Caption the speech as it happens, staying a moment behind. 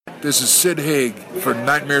This is Sid Haig for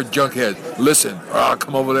Nightmare Junkhead. Listen, or I'll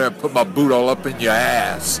come over there and put my boot all up in your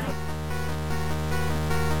ass.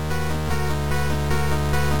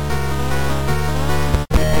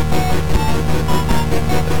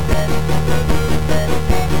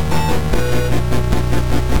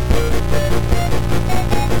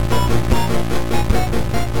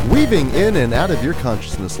 Weaving in and out of your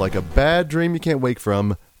consciousness like a bad dream you can't wake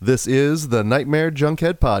from, this is the Nightmare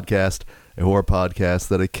Junkhead Podcast, a horror podcast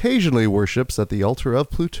that occasionally worships at the altar of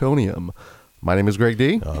plutonium. My name is Greg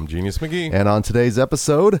D. I'm Genius McGee. And on today's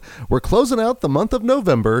episode, we're closing out the month of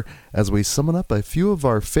November as we summon up a few of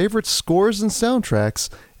our favorite scores and soundtracks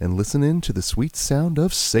and listen in to the sweet sound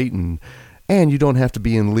of Satan. And you don't have to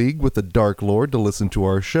be in league with the Dark Lord to listen to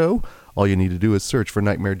our show. All you need to do is search for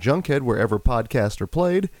Nightmare Junkhead wherever podcasts are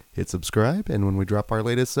played, hit subscribe, and when we drop our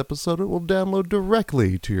latest episode, it will download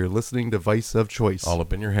directly to your listening device of choice. All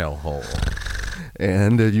up in your hellhole.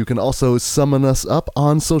 And you can also summon us up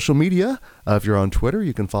on social media. If you're on Twitter,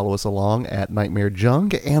 you can follow us along at Nightmare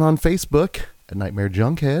Junk, and on Facebook at Nightmare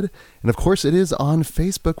Junkhead. And of course, it is on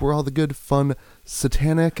Facebook where all the good, fun,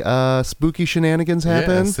 satanic, spooky shenanigans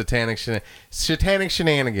happen. Yeah, satanic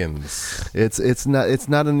shenanigans. It's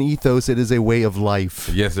not an ethos. It is a way of life.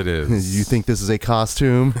 Yes, it is. You think this is a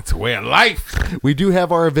costume? It's a way of life. We do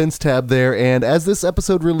have our events tab there, and as this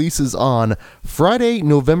episode releases on Friday,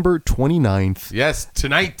 November 29th. Yes,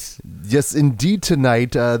 tonight. Yes, indeed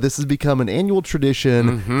tonight. This has become an annual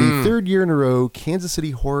tradition. The third year in a row, Kansas City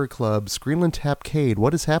Horror Club, Screenland Tapcade.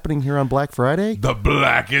 What is happening here on Black Friday? The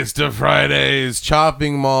blackest of Fridays,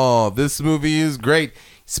 Chopping Mall. This movie is great.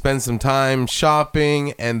 Spend some time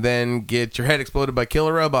shopping and then get your head exploded by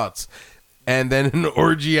killer robots. And then an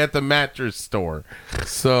orgy at the mattress store.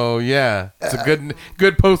 So, yeah, it's a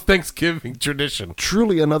good post-Thanksgiving tradition.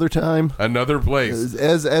 Truly another time. Another place.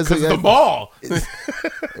 As the mall.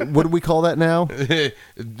 What do we call that now?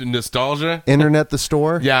 Nostalgia? Internet the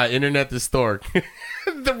store? Yeah, internet the store.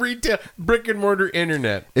 The retail, brick and mortar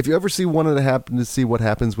internet. If you ever wanted to happen to see what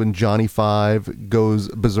happens when Johnny Five goes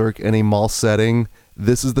berserk in a mall setting,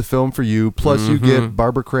 this is the film for you. Plus, you get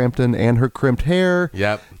Barbara Crampton and her crimped hair.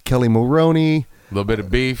 Yep. Kelly Mulroney. A little bit of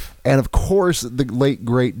beef. And, of course, the late,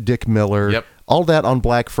 great Dick Miller. Yep. All that on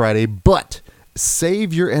Black Friday. But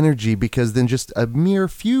save your energy because then just a mere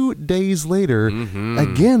few days later,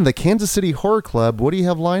 again, the Kansas City Horror Club. What do you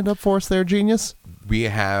have lined up for us there, Genius? We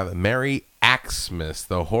have Merry Xmas,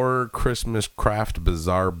 the Horror Christmas Craft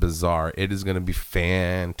Bazaar. It is going to be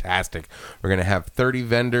fantastic. We're going to have 30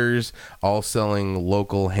 vendors all selling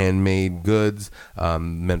local handmade goods.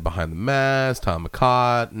 Men Behind the Mask, Tom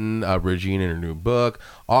McCotton, Regina in her new book.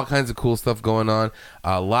 All kinds of cool stuff going on.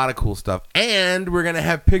 A lot of cool stuff. And we're going to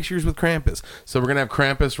have pictures with Krampus. So we're going to have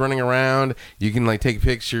Krampus running around. You can take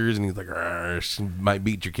pictures and he's like, might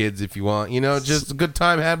beat your kids if you want. Just a good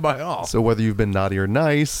time had by all. So whether you've been naughty or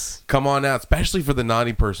nice, come on out, especially for the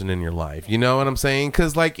naughty person in your life. You know what I'm saying?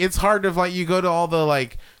 Because it's hard to you go to all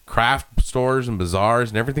the craft stores and bazaars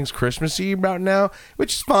and everything's Christmassy about now,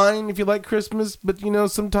 which is fine if you like Christmas, but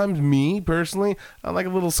sometimes me personally, I like a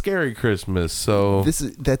little scary Christmas. So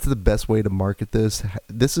that's the best way to market this.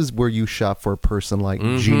 This is where you shop for a person like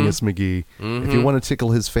Genius McGee. If you want to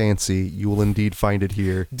tickle his fancy, you will indeed find it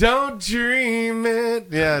here. Don't dream it.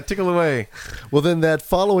 Yeah, tickle away. Well, then that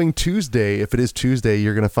following Tuesday, if it is Tuesday,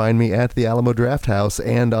 you're going to find me at the Alamo Drafthouse,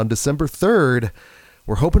 and on December 3rd,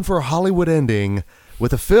 we're hoping for a Hollywood ending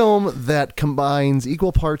with a film that combines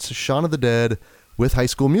equal parts Shaun of the Dead with High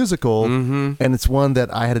School Musical, and it's one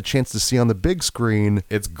that I had a chance to see on the big screen.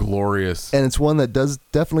 It's glorious. And it's one that does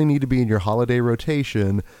definitely need to be in your holiday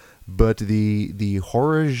rotation, but the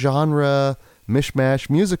horror genre mishmash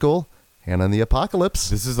musical, Hannah and the Apocalypse.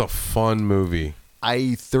 This is a fun movie.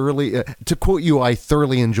 I thoroughly, to quote you, I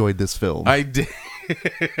thoroughly enjoyed this film. I did.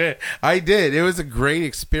 I did. It was a great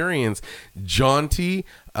experience. Jaunty,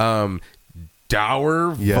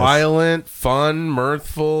 dour, violent, fun,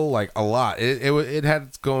 mirthful, a lot. It had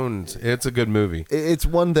its goings. It's a good movie. It's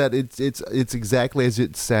one that it's exactly as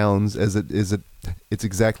it sounds. It's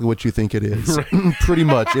exactly what you think it is. Right. Pretty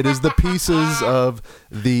much, it is the pieces of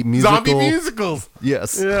the musical zombie musicals.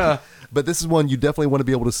 Yes. Yeah. But this is one you definitely want to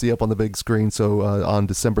be able to see up on the big screen. So on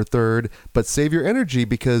December 3rd, but save your energy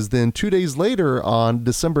because then 2 days later on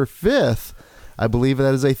December 5th, I believe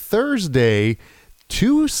that is a Thursday,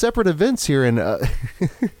 two separate events here, and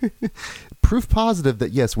proof positive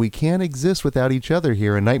that yes, we can exist without each other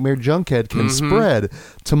here, and Nightmare Junkhead can spread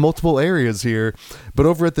to multiple areas here. But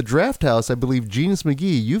over at the Draft House, I believe Genius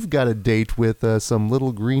McGee, you've got a date with some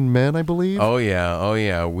little green men, I believe. Oh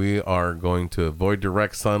yeah. We are going to avoid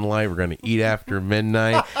direct sunlight. We're going to eat after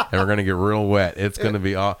midnight, and we're going to get real wet. It's going to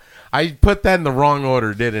be all. I put that in the wrong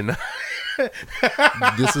order, didn't I?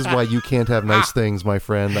 This is why you can't have nice things, my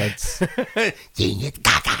friend. That's Genius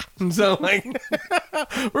Gaga. So like,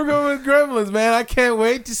 we're going with Gremlins, man. I can't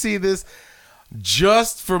wait to see this.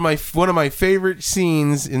 Just for one of my favorite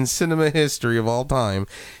scenes in cinema history of all time,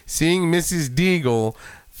 seeing Mrs. Deagle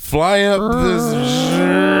fly up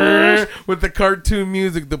this with the cartoon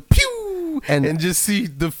music, the pew. And just see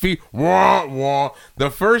the feet. Wah, wah. The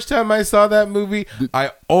first time I saw that movie,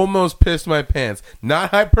 I almost pissed my pants. Not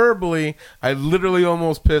hyperbole. I literally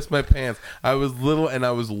almost pissed my pants. I was little and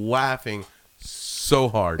I was laughing so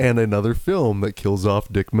hard. And another film that kills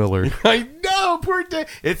off Dick Miller. I know, poor Dick.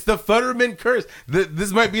 It's the Futterman curse.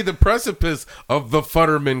 This might be the precipice of the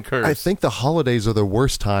Futterman curse. I think the holidays are the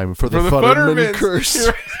worst time for the Futterman curse.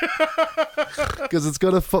 Because it's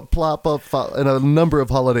going to plop up in a number of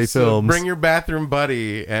holiday films. Bring your bathroom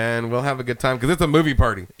buddy, and we'll have a good time, because it's a movie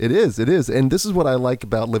party. It is. And this is what I like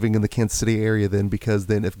about living in the Kansas City area then, because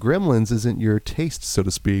then if Gremlins isn't your taste, so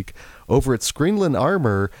to speak, over at Screenland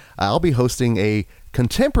Armor, I'll be hosting a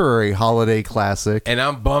contemporary holiday classic. And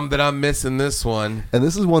I'm bummed that I'm missing this one. And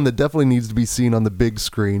this is one that definitely needs to be seen on the big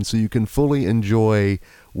screen so you can fully enjoy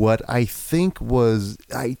what I think was,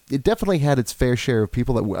 it definitely had its fair share of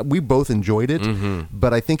people that we both enjoyed it,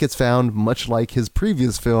 but I think it's found, much like his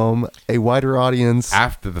previous film, a wider audience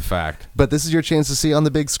after the fact. But this is your chance to see on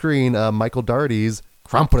the big screen Michael Dougherty's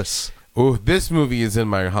Krampus. Oh, this movie is in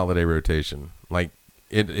my holiday rotation. Like,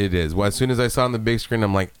 it is. Well, as soon as I saw it on the big screen,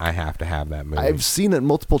 I'm like, I have to have that movie. I've seen it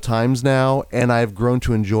multiple times now, and I've grown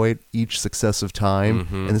to enjoy it each successive time.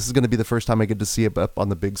 And this is going to be the first time I get to see it up on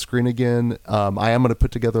the big screen again. I am going to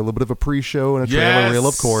put together a little bit of a pre-show and a trailer reel,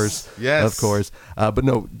 of course. Yes. Of course. But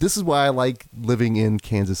no, this is why I like living in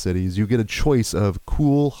Kansas City. Is you get a choice of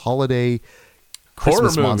cool holiday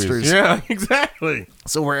Christmas horror monsters. movies. Yeah, exactly.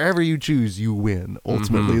 So wherever you choose, you win,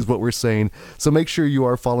 ultimately, is what we're saying. So make sure you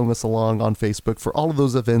are following us along on Facebook for all of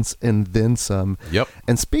those events and then some. Yep.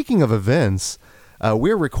 And speaking of events,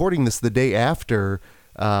 we're recording this the day after.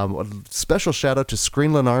 A special shout out to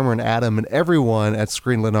Screenland Armor and Adam and everyone at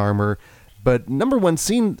Screenland Armor. But number one,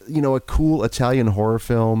 seeing a cool Italian horror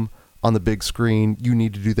film on the big screen, you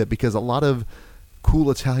need to do that, because a lot of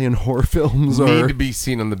cool Italian horror films need to be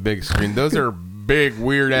seen on the big screen. Those are big,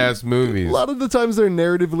 weird-ass movies. A lot of the times they're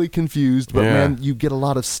narratively confused, but man, you get a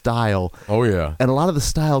lot of style. Oh, yeah. And a lot of the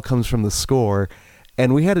style comes from the score.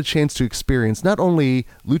 And we had a chance to experience not only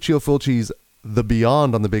Lucio Fulci's The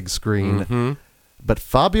Beyond on the big screen, but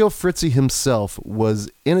Fabio Frizzi himself was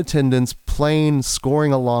in attendance, playing,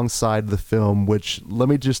 scoring alongside the film, which, let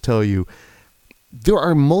me just tell you, there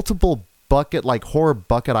are multiple horror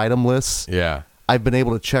bucket item lists. Yeah. I've been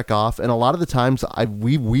able to check off, and a lot of the times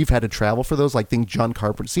we've had to travel for those. Like seeing John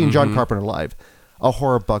Carpenter live, a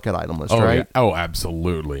horror bucket item list, right? Yeah. Oh,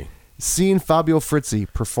 absolutely. Seeing Fabio Frizzi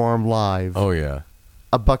perform live, oh yeah,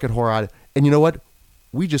 a bucket horror item. And you know what?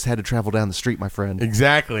 We just had to travel down the street, my friend.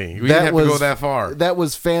 Exactly. We didn't have to go that far. That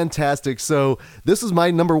was fantastic. So this is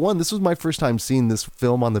my number one. This was my first time seeing this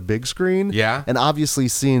film on the big screen. Yeah. And obviously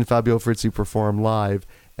seeing Fabio Frizzi perform live.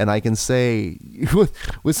 And I can say, with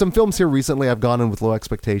some films here recently, I've gone in with low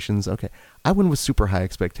expectations. Okay, I went with super high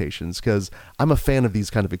expectations because I'm a fan of these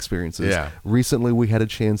kind of experiences. Yeah. Recently, we had a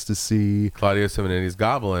chance to see Claudio Simonetti's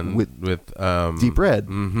Goblin with Deep Red.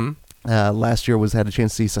 Last year had a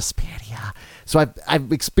chance to see Suspiria. So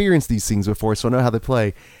I've experienced these things before, so I know how they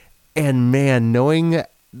play. And man, knowing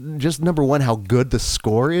just number one how good the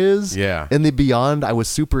score is, in the Beyond, I was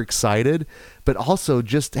super excited. But also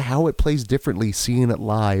just how it plays differently, seeing it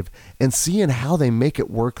live and seeing how they make it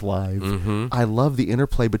work live. I love the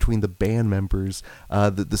interplay between the band members,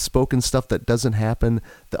 the spoken stuff that doesn't happen,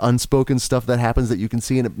 the unspoken stuff that happens that you can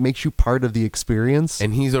see, and it makes you part of the experience.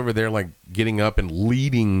 And he's over there like getting up and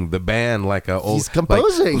leading the band like he's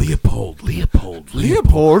composing. Like, Leopold.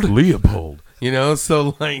 You know,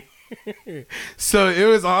 so like. So it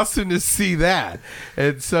was awesome to see that,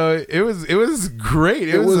 and so it was great.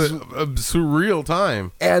 It was a surreal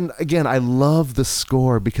time. And again, I love the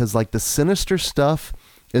score because like the sinister stuff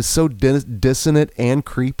is so dissonant and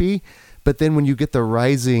creepy, but then when you get the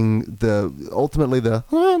rising, ultimately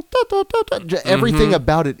everything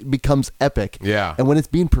about it becomes epic. Yeah. And when it's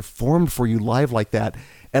being performed for you live like that,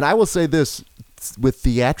 and I will say this, with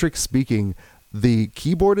theatrics speaking, the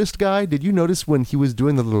keyboardist guy, did you notice when he was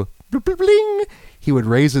doing the little bling, he would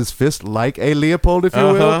raise his fist like a Leopold, if you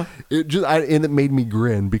will. It just and it made me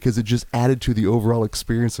grin because it just added to the overall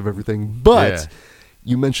experience of everything. But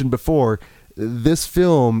you mentioned before, this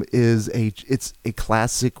film is it's a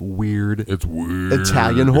classic weird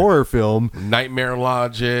Italian horror film. Nightmare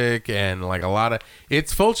Logic and like a lot of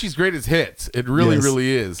it's Fulci's greatest hits. It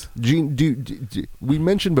really is. Gene, we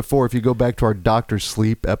mentioned before, if you go back to our Dr.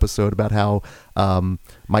 Sleep episode about how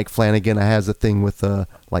Mike Flanagan has a thing with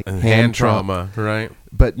like hand trauma, right?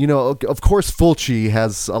 But of course, Fulci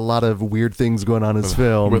has a lot of weird things going on in his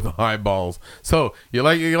film with eyeballs. So you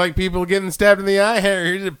like people getting stabbed in the eye?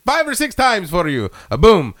 Here's 5 or 6 times for you. A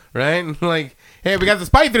boom, right? Like, hey, we got the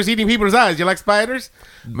spiders eating people's eyes. You like spiders?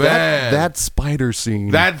 Man, that spider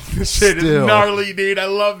scene. That shit is gnarly, dude. I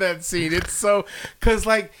love that scene. It's so because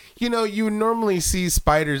you normally see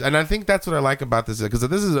spiders, and I think that's what I like about this because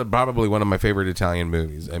this is probably one of my favorite Italian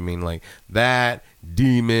movies. I mean, like that.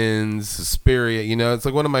 Demons, Suspiria, it's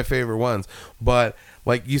like one of my favorite ones. But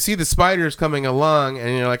like you see the spiders coming along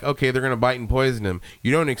and you're like, okay, they're gonna bite and poison him.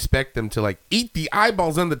 You don't expect them to like eat the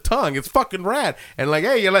eyeballs and the tongue. It's fucking rad. And like,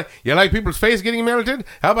 hey, you like people's face getting melted?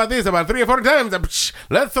 How about this? About 3 or 4 times,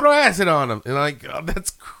 let's throw acid on them. And like, oh,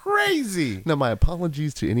 that's crazy. Now, my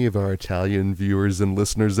apologies to any of our Italian viewers and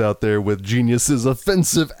listeners out there with Genius's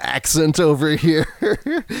offensive accent over here.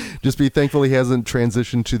 Just be thankful he hasn't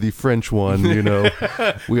transitioned to the French one.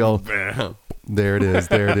 We all. There it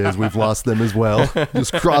is. We've lost them as well.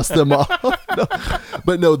 Just cross them off.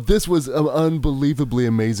 But no, this was unbelievably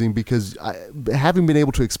amazing because having been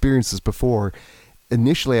able to experience this before,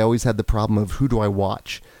 initially I always had the problem of who do I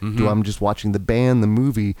watch? Do I'm just watching the band, the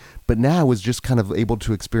movie? But now I was just kind of able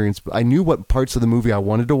to experience. I knew what parts of the movie I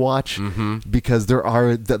wanted to watch because there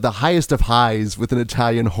are the highest of highs with an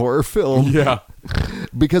Italian horror film. Yeah.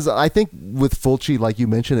 Because I think with Fulci, like you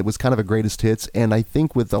mentioned, it was kind of a greatest hits. And I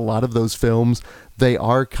think with a lot of those films, they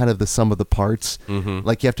are kind of the sum of the parts.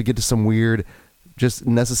 Like you have to get to some weird, just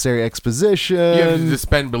necessary exposition. You have to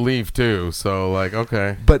suspend belief too. So like,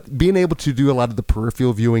 okay. But being able to do a lot of the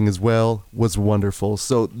peripheral viewing as well was wonderful.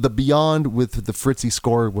 So the Beyond with the Fritzi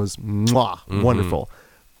score was wonderful.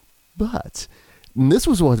 But this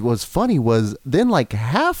was what was funny was then like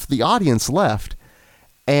half the audience left.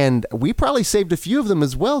 And we probably saved a few of them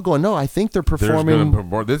as well going, no, I think they're performing.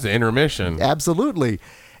 This is intermission. Absolutely.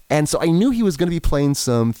 And so I knew he was going to be playing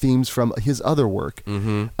some themes from his other work.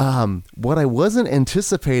 What I wasn't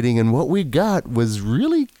anticipating and what we got was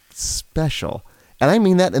really special. And I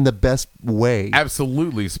mean that in the best way.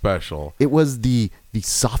 Absolutely special. It was the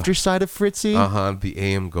softer side of Fritzi. The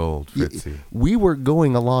AM Gold Fritzi. We were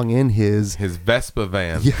going along in his Vespa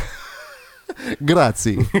van. Yeah.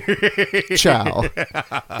 Grazie. Ciao.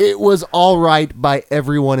 It was all right by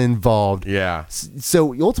everyone involved. Yeah.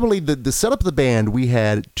 So ultimately, the setup of the band, we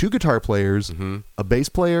had 2 guitar players, a bass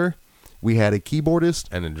player, we had a keyboardist,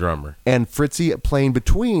 and a drummer. And Fritzi playing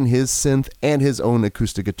between his synth and his own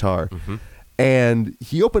acoustic guitar. And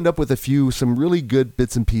he opened up with some really good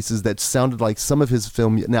bits and pieces that sounded like some of his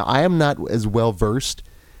film. Now, I am not as well versed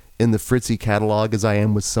in the Fritzi catalog as I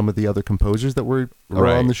am with some of the other composers that were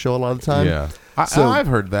on the show a lot of the time. Yeah. I've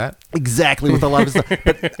heard that. Exactly, with a lot of stuff.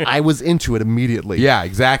 But I was into it immediately. Yeah,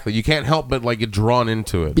 exactly. You can't help but like get drawn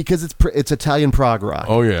into it. Because it's Italian prog rock.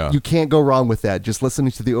 Oh, yeah. You can't go wrong with that. Just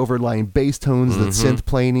listening to the overlying bass tones, the synth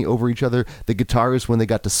playing over each other. The guitarists, when they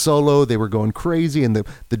got to solo, they were going crazy. And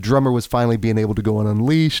the drummer was finally being able to go on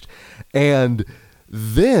Unleashed. And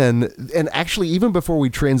then, and actually even before we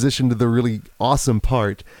transitioned to the really awesome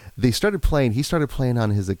part, he started playing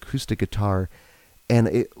on his acoustic guitar. And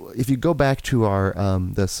if you go back to our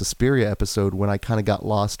the Suspiria episode, when I kind of got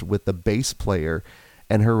lost with the bass player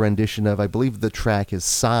and her rendition of, I believe the track is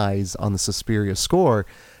Size on the Suspiria score,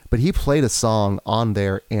 but he played a song on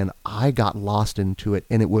there and I got lost into it,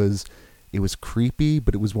 and it was creepy,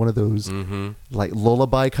 but it was one of those like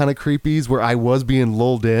lullaby kind of creepies where I was being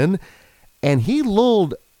lulled in, and he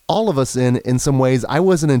lulled all of us in some ways I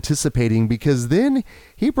wasn't anticipating, because then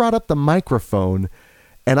he brought up the microphone.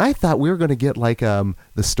 And I thought we were going to get like the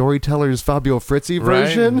Storyteller's Fabio Frizzi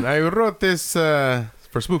version. Right? I wrote this for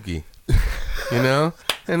Spooky, and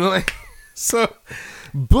like so.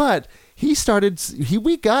 But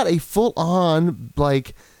we got a full on,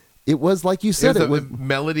 like, it was like you said, it was the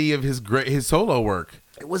melody of his solo work.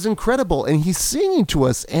 It was incredible, and he's singing to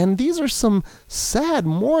us, and these are some sad,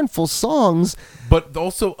 mournful songs, but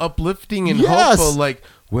also uplifting and hopeful, like,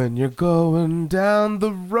 when you're going down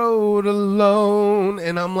the road alone.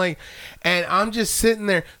 And I'm like, and I'm just sitting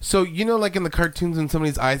there. So, like in the cartoons when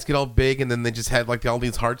somebody's eyes get all big and then they just had like all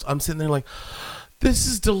these hearts. I'm sitting there like, this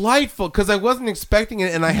is delightful, because I wasn't expecting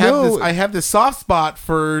it, and I have this soft spot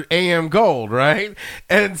for AM Gold, right?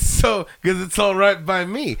 And so, because it's all right by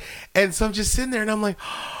me, and so I'm just sitting there, and I'm like,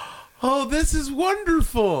 oh, this is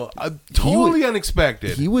wonderful, totally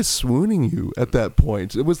unexpected. He was swooning you at that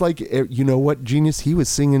point. It was like, you know what, Genius? He was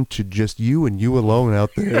singing to just you and you alone out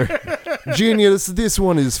there. Genius, this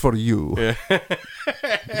one is for you.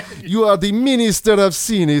 You are the minister of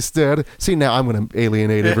sinister. See, now I'm going to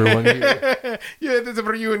alienate everyone here. Yeah, this is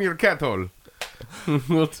for you and your cat hole.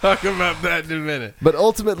 We'll talk about that in a minute. But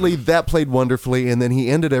ultimately, that played wonderfully, and then he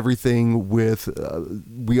ended everything with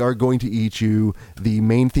 "We Are Going to Eat You," the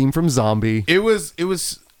main theme from Zombie. It was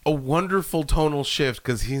a wonderful tonal shift,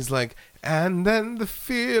 because he's like, and then the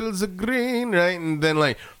fields are green, right? And then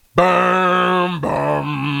like, bum,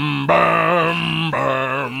 bum, bum,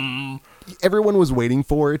 bum. Everyone was waiting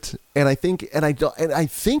for it, and I think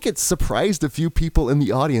it surprised a few people in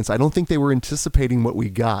the audience. I don't think they were anticipating what we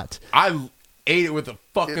got. I ate it with a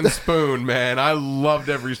fucking spoon, man. I loved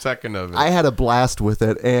every second of it. I had a blast with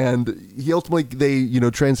it, and he ultimately,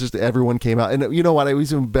 transitioned. Everyone came out, and you know what? It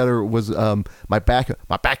was even better was my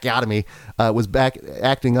bacchiotomy was back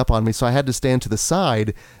acting up on me, so I had to stand to the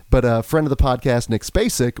side. But a friend of the podcast, Nick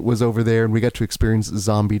Spacek, was over there, and we got to experience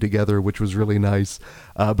Zombie together, which was really nice.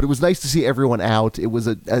 But it was nice to see everyone out. It was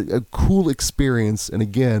a cool experience, and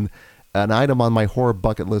again, an item on my horror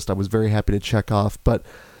bucket list I was very happy to check off. But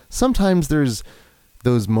sometimes there's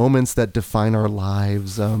those moments that define our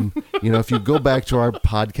lives. If you go back to our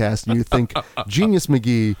podcast and you think, Genius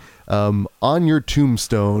McGee, on your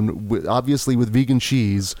tombstone, obviously with vegan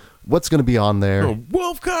cheese, what's going to be on there?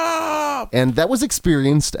 Wolf Cop! And that was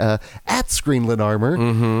experienced at Screenlit Armor.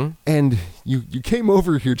 Mm-hmm. And you came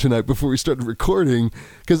over here tonight before we started recording,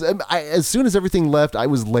 because as soon as everything left, I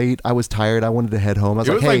was late, I was tired, I wanted to head home. It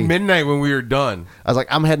was like midnight when we were done. I was like,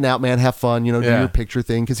 I'm heading out, man, have fun, do your picture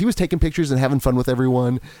thing. Because he was taking pictures and having fun with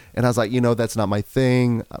everyone. And I was like, that's not my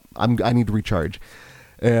thing. I need to recharge.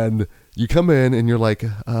 And you come in and you're like,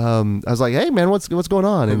 I was like, hey man, what's going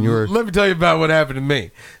on? And you're, let me tell you about what happened to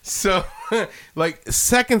me. So, like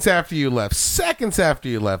seconds after you left,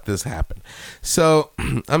 this happened. So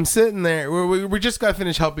I'm sitting there. We just got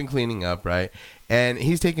finished helping cleaning up, right? And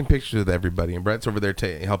he's taking pictures with everybody, and Brett's over there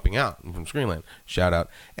helping out from Screenland. Shout out.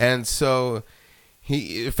 And so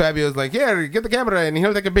Fabio's like, yeah, get the camera and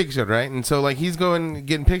he'll take a picture, right? And so like he's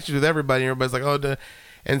getting pictures with everybody, and everybody's like, oh, duh.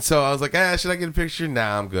 And so I was like, should I get a picture?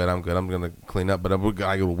 Nah, I'm good. I'm going to clean up, but I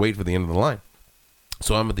will wait for the end of the line.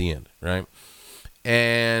 So I'm at the end, right?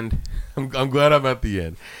 And I'm glad I'm at the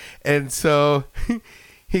end. And so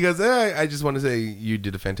he goes, I just want to say you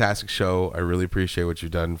did a fantastic show. I really appreciate what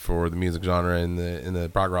you've done for the music genre and the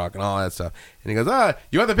prog rock and all that stuff. And he goes,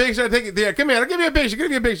 you want the picture? Take it. Yeah, come here. I'll give you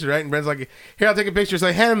a picture. Right? And Brent's like, here, I'll take a picture. So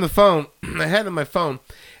I hand him the phone. I hand him my phone.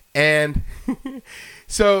 And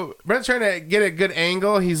so Brent's trying to get a good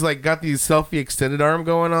angle. He's like got these selfie extended arm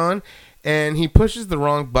going on, and he pushes the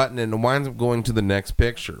wrong button and it winds up going to the next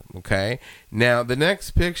picture. Okay. Now the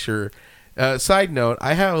next picture, side note,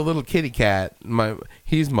 I have a little kitty cat.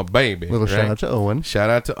 He's my baby. Little right? Shout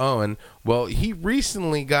out to Owen. Well, he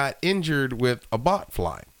recently got injured with a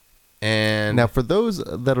botfly. And now, for those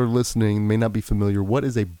that are listening, may not be familiar, what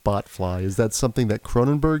is a botfly? Is that something that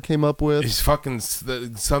Cronenberg came up with? He's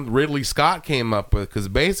some Ridley Scott came up with, because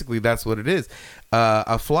basically that's what it is.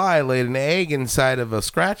 A fly laid an egg inside of a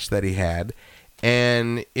scratch that he had,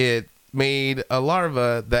 and it made a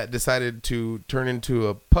larva that decided to turn into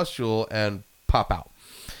a pustule and pop out.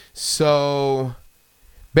 So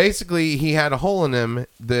basically, he had a hole in him.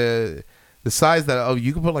 The size that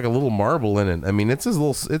you can put like a little marble in it. I mean, it's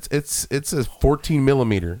a 14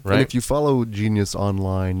 millimeter, right? And if you follow Genius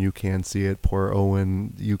online, you can see it. Poor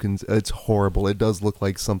Owen, it's horrible. It does look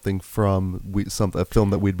like something from a film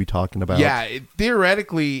that we'd be talking about. Yeah,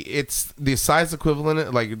 theoretically, it's the size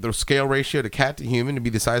equivalent, like the scale ratio to cat to human, to be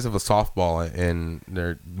the size of a softball in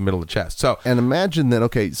their middle of the chest. So, and imagine that.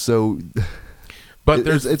 Okay, so. But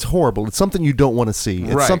it's horrible. It's something you don't want to see.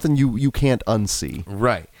 It's right. Something you can't unsee.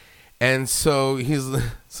 Right. And so he's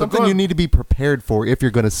something you need to be prepared for if you're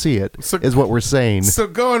going to see it, is what we're saying. So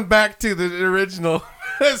going back to the original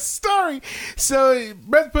story, so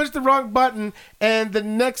Brett pushed the wrong button, and the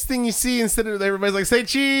next thing you see, instead of everybody's like, say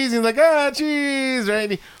cheese, and he's like, cheese, right?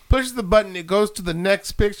 And he pushes the button, it goes to the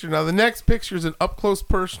next picture. Now the next picture is an up close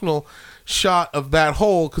personal shot of that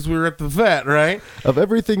hole, because we were at the vet, right? Of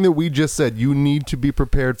everything that we just said, you need to be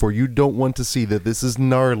prepared for. You don't want to see that this is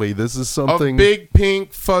gnarly. This is something, a big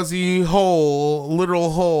pink fuzzy hole,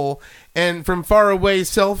 literal hole, and from far away,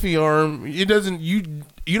 selfie arm. It doesn't.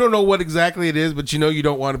 you don't know what exactly it is, but you know you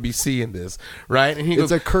don't want to be seeing this, right? And he It's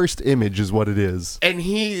goes, a cursed image is what it is. and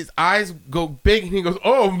his eyes go big, and he goes,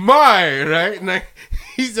 "Oh my!" Right? And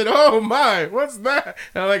he said, "Oh my, what's that?"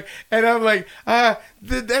 And I'm like,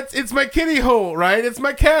 it's my kitty hole, right? It's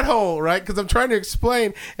my cat hole, right? Because I'm trying to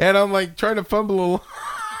explain, and I'm like trying to fumble along,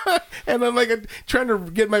 and I'm like trying to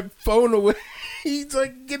get my phone away. He's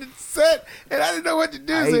like, get it set, and I didn't know what to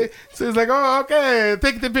do. So he's like, "Oh, okay,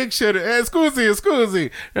 take the picture.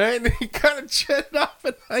 Scusi, right?" And he kind of jetted off,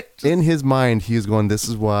 and In his mind, he is going, this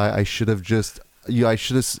is why I should have gone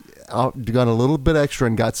a little bit extra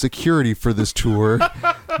and got security for this tour,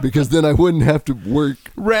 because then I wouldn't have to work.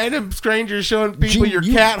 Random strangers showing people your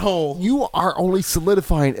cat hole. You are only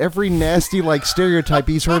solidifying every nasty stereotype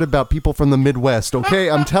he's heard about people from the Midwest. Okay,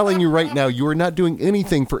 I'm telling you right now, you are not doing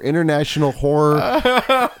anything for international horror.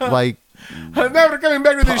 I'm never coming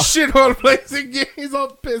back to this shithole place again. He's all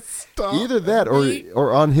pissed off. Either that,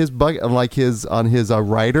 or on his on his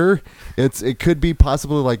rider, it could be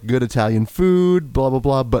possibly good Italian food, blah blah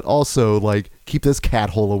blah, but also keep this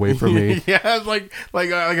cat hole away from me. Yeah, it's like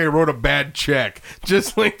I wrote a bad check.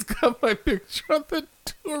 Just it's got my picture on the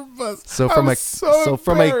tour bus. So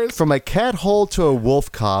from a cat hole to a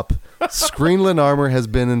wolf cop, Screenland Armor has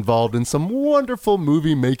been involved in some wonderful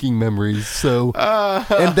movie making memories. So,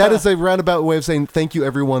 and that is a roundabout way of saying thank you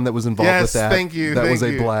everyone that was involved with that. Thank you. That was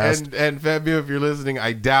a blast. And Fabio, if you're listening,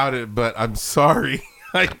 I doubt it, but I'm sorry.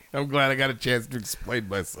 I'm glad I got a chance to explain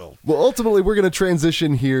myself. Well, ultimately, we're going to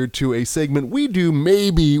transition here to a segment we do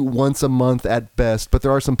maybe once a month at best, but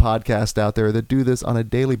there are some podcasts out there that do this on a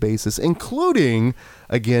daily basis, including,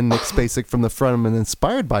 again, Nick Spacek from the From and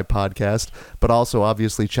Inspired by podcast, but also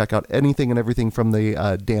obviously check out anything and everything from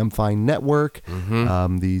the Damn Fine Network,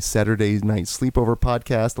 the Saturday Night Sleepover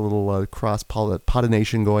podcast, a little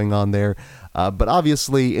cross-pollination going on there, but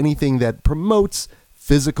obviously anything that promotes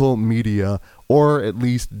physical media, or at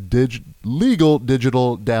least legal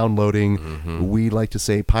digital downloading. We like to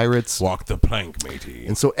say pirates. Walk the plank, matey.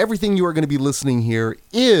 And so everything you are going to be listening here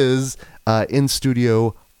is in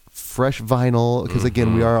studio, fresh vinyl, because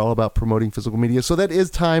again, we are all about promoting physical media. So that is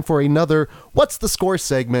time for another What's the Score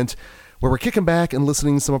segment, where we're kicking back and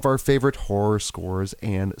listening to some of our favorite horror scores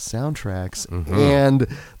and soundtracks. And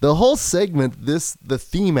the whole segment, the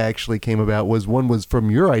theme actually came about was from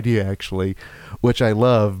your idea, actually, which I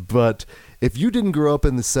love. But if you didn't grow up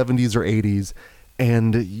in the 70s or 80s,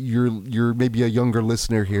 and you're maybe a younger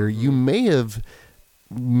listener here, you may have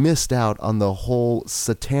missed out on the whole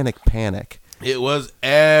Satanic Panic. It was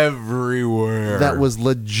everywhere. That was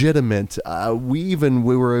legitimate. We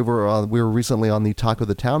were recently on the Talk of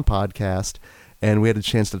the Town podcast, and we had a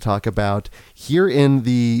chance to talk about here in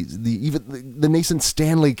the nascent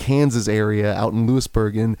Stanley, Kansas area out in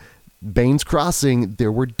Lewisburg in Baines Crossing.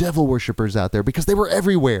 There were devil worshippers out there because they were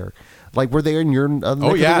everywhere. Were they in your neck of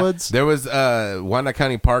the woods? There was Wyandotte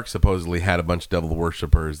County Park supposedly had a bunch of devil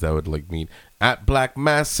worshippers that would meet at black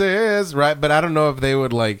masses, right? But I don't know if they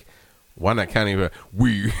would Wyandotte County, they're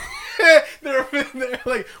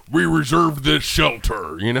we reserve this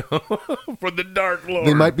shelter, for the Dark Lord.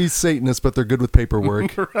 They might be Satanists, but they're good with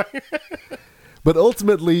paperwork. Right. But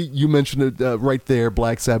ultimately, you mentioned it right there,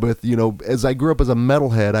 Black Sabbath. As I grew up as a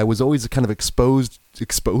metalhead, I was always kind of exposed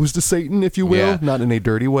to Satan, if you will, not in a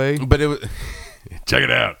dirty way. But it was check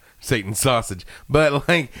it out, Satan sausage. But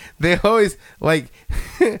they always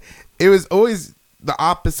it was always the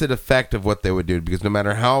opposite effect of what they would do, because no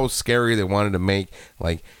matter how scary they wanted to make,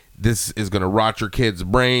 this is going to rot your kid's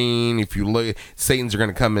brain. If you look, Satanists are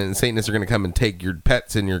going to come and take your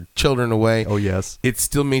pets and your children away. Oh, yes. It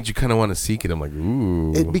still made you kind of want to seek it. I'm like,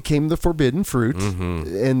 ooh. It became the forbidden fruit.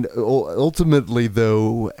 And ultimately,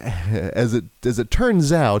 though, as it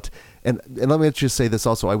turns out, and let me just say this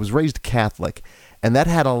also, I was raised Catholic, and that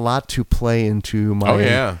had a lot to play into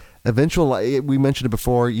my eventual. We mentioned it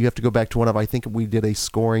before. You have to go back to I think we did a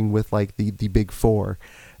scoring with the Big Four.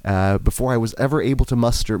 Before I was ever able to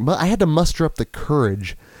I had to muster up the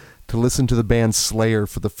courage to listen to the band Slayer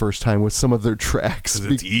for the first time with some of their tracks.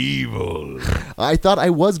 It's evil. I thought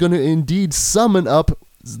I was going to indeed summon up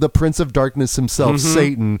the Prince of Darkness himself,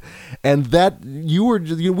 Satan, and that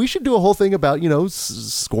we should do a whole thing about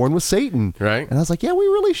scoring with Satan, right? And I was like, yeah, we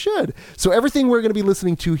really should. So everything we're going to be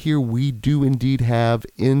listening to here, we do indeed have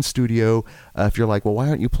in studio. If you're like, well, why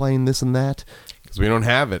aren't you playing this and that? Because we don't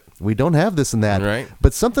have it. We don't have this and that. Right.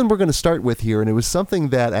 But something we're going to start with here, and it was something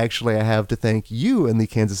that actually I have to thank you and the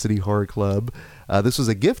Kansas City Horror Club. This was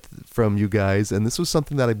a gift from you guys, and this was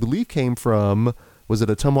something that I believe came from, was it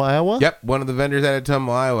Ottumwa, Iowa? Yep. One of the vendors at Ottumwa,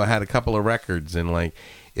 Iowa had a couple of records, and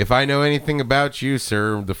if I know anything about you,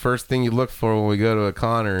 sir, the first thing you look for when we go to a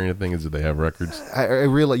con or anything is, do they have records? I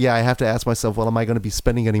really, I have to ask myself, well, am I going to be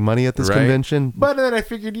spending any money at this convention? But then I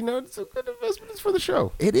figured, it's a good investment. It's for the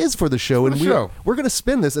show. It is for the show, and we're going to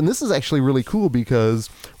spin this, and this is actually really cool because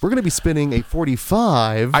we're going to be spinning a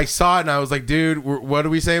 45. I saw it and I was like, dude, what do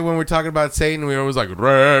we say when we're talking about Satan? We always like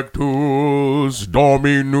Rectus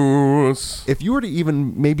Dominus. If you were to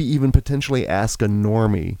maybe even potentially ask a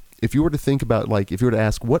normie, if you were to think about, like, if you were to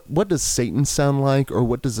ask, what does Satan sound like, or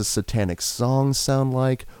what does a satanic song sound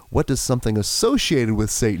like, what does something associated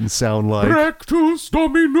with Satan sound like? Rectus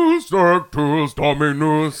Dominus, Rectus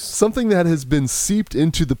Dominus. Something that has been seeped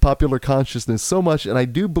into the popular consciousness so much, and I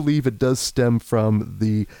do believe it does stem from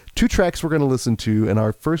the 2 tracks we're going to listen to, and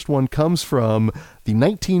our first one comes from the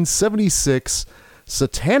 1976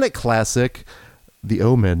 satanic classic, The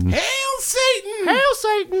Omen. Hail Satan! Hail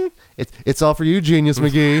Satan! It's all for you, Genius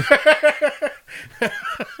McGee.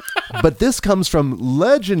 But this comes from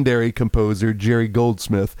legendary composer Jerry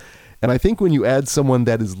Goldsmith. And I think when you add someone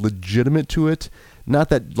that is legitimate to it, not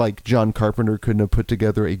that like John Carpenter couldn't have put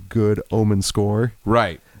together a good Omen score.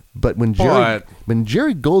 Right. But when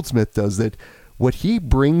Jerry Goldsmith does it, what he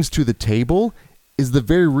brings to the table is the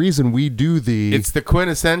very reason we do It's the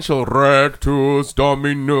quintessential Rectus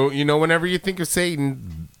Dominus. Whenever you think of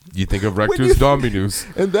Satan, you think of Rectus Dominus.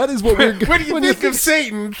 And that is what we're... When you think of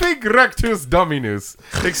Satan, think Rectus Dominus.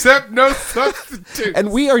 Except no substitute.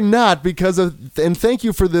 And we are not because of... And thank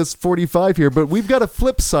you for this 45 here, but we've got a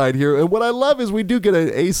flip side here. And what I love is we do get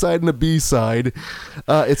an A side and a B side.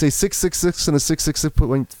 It's a 666 and a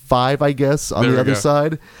 666.5, I guess, on the other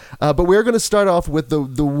side. But we're going to start off with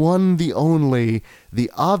the one, the only,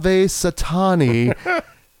 the Ave Satani.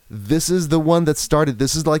 This is the one that started.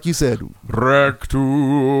 This is, like you said,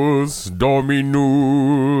 Rectus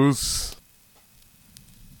Dominus.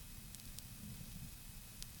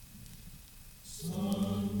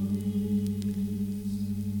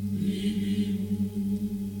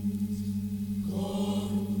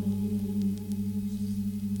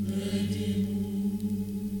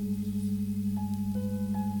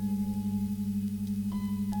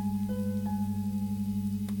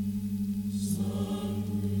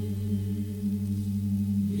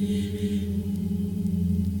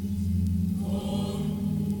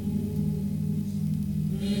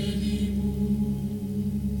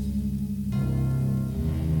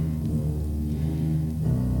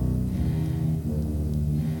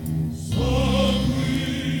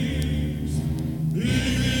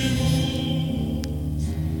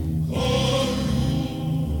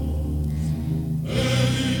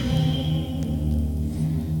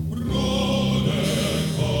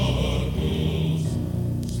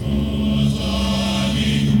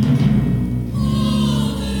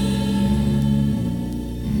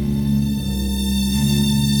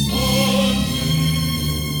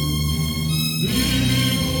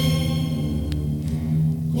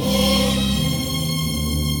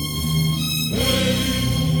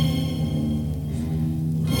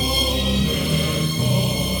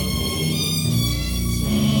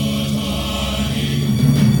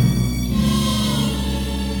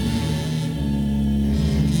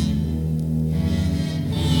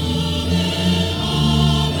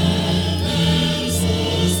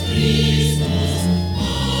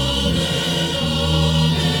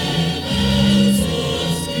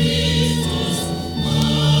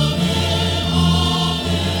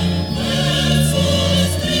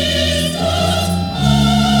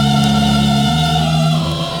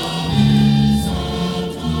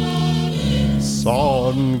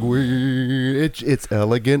 It's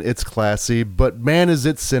elegant, it's classy, but man, is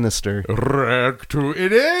it sinister.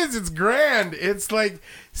 It is. It's grand. It's like,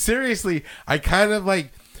 seriously, I kind of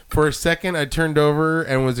like, for a second, I turned over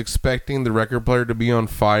and was expecting the record player to be on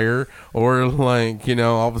fire, or like,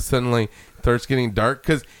 all of a sudden, like, starts getting dark,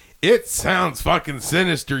 because it sounds fucking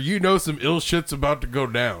sinister. Some ill shit's about to go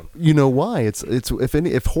down. You know why? It's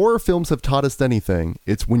if horror films have taught us anything,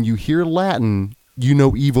 it's when you hear Latin,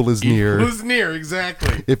 evil is near. Evil is near,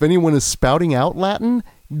 exactly. If anyone is spouting out Latin,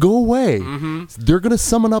 go away. Mm-hmm. They're going to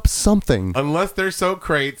summon up something. Unless they're so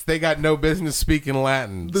crates, they got no business speaking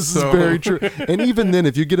Latin. This is very true. And even then,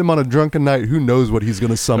 if you get him on a drunken night, who knows what he's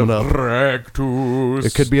going to summon up? Rectus.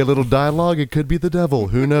 It could be a little dialogue. It could be the devil.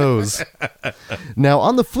 Who knows? Now,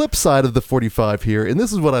 on the flip side of the 45 here, and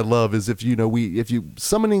this is what I love, is if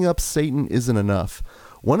summoning up Satan isn't enough.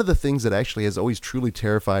 One of the things that actually has always truly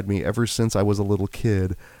terrified me ever since I was a little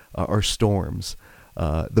kid are storms.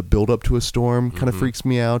 The build up to a storm kind of freaks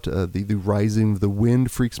me out. The rising of the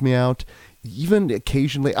wind freaks me out. Even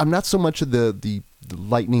occasionally, I'm not so much of the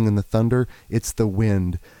lightning and the thunder, it's the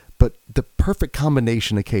wind. but the perfect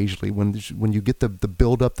combination occasionally when you get the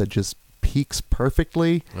build up that just peaks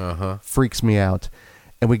perfectly, freaks me out.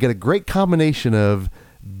 And we get a great combination of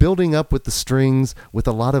building up with the strings with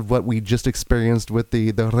a lot of what we just experienced with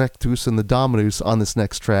the rectus and the dominus on this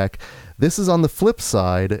next track. This is on the flip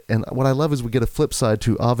side, and what I love is we get a flip side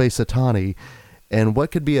to Ave Satani, and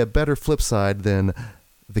what could be a better flip side than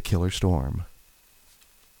The Killer Storm?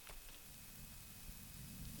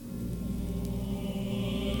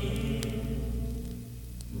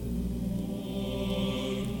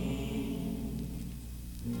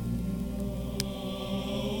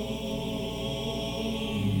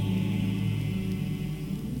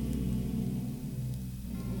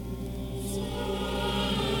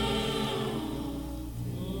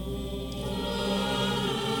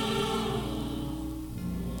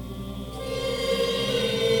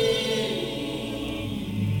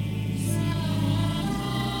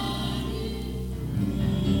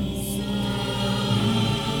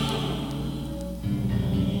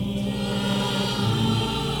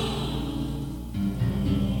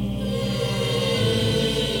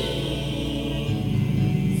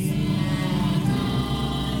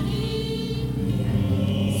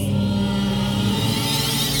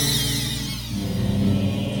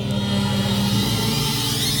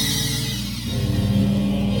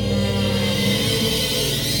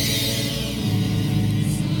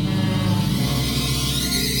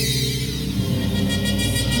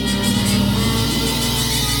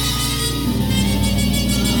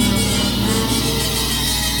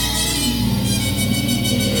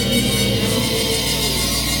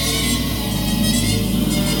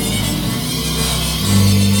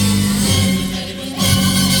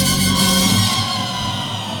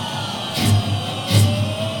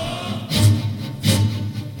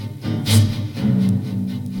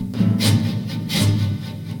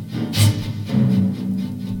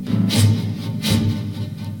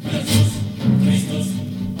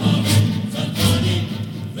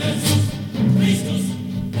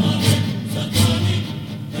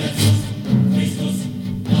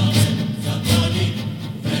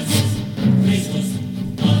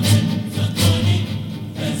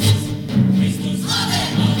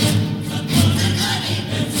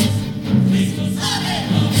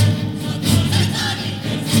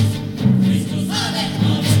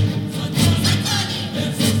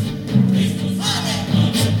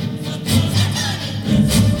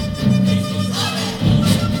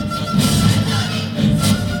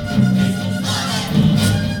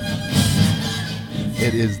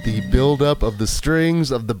 It is the build-up of the strings,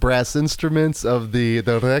 of the brass instruments, of the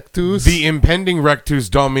rectus. The impending rectus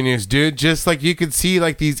dominus, dude. Just like you could see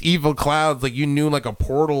like these evil clouds, like you knew like a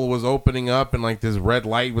portal was opening up and like this red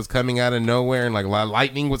light was coming out of nowhere and like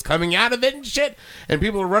lightning was coming out of it and shit. And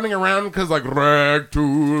people are running around because like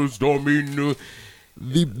rectus dominus.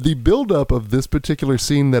 The build-up of this particular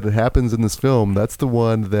scene that it happens in this film, that's the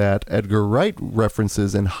one that Edgar Wright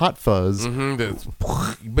references in Hot Fuzz.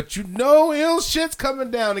 But you know ill shit's coming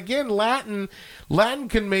down. Again, Latin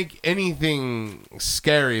can make anything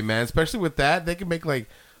scary, man. Especially with that. They can make like,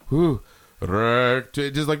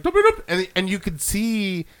 just like, and you could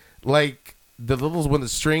see like the little, when the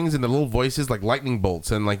strings and the little voices like lightning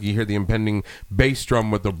bolts, and like you hear the impending bass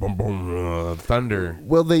drum with the boom boom thunder.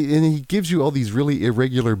 Well, and he gives you all these really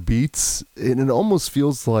irregular beats, and it almost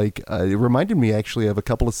feels like it reminded me actually of a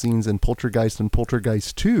couple of scenes in Poltergeist and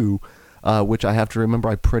Poltergeist 2, which I have to remember.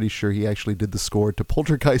 I'm pretty sure he actually did the score to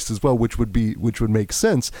Poltergeist as well, which would make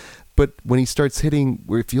sense. But when he starts hitting,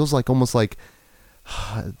 where it feels like almost like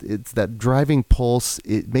it's that driving pulse,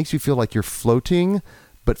 it makes you feel like you're floating.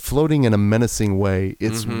 But floating in a menacing way.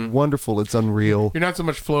 It's wonderful. It's unreal. You're not so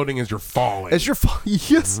much floating as you're falling.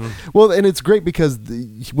 Yes. Well, and it's great because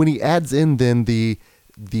when he adds in then the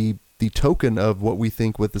token of what we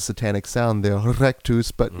think with the satanic sound, the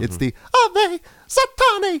rectus, but it's the Ave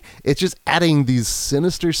Satani. It's just adding these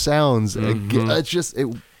sinister sounds.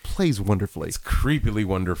 It plays wonderfully. It's creepily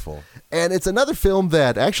wonderful. And it's another film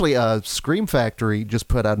that actually Scream Factory just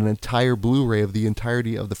put out an entire Blu-ray of the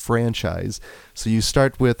entirety of the franchise. So you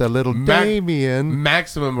start with a little Damien.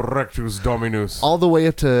 Maximum Rectus Dominus. All the way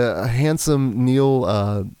up to a handsome Neil.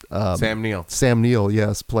 Sam Neill. Sam Neill,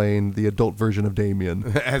 yes, playing the adult version of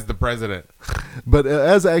Damien. As the president. But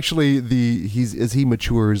as actually as he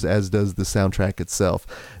matures, as does the soundtrack itself.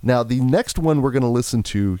 Now, the next one we're going to listen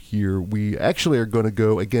to here, we actually are going to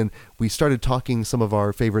go, again, we started talking some of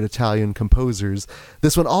our favorite Italian composers.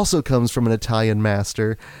 This one also comes from an Italian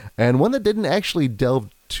master, and one that didn't actually delve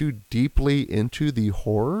too deeply into the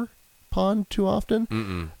horror pond too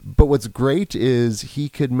often. But what's great is he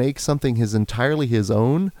could make something entirely his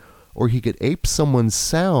own or he could ape someone's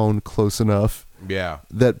sound close enough Yeah.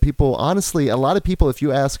 that people, honestly, a lot of people, if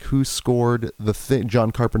you ask who scored the thing,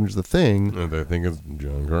 John Carpenter's The Thing, I think it's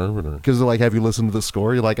John Carpenter. because they're like, have you listened to the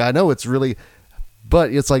score? You're like, I know it's really,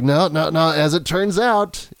 but it's like, no. As it turns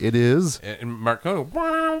out, it is And Marconi.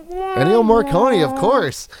 Ennio Morricone, of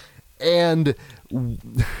course. And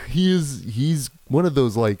he's one of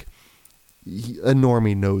those, like, a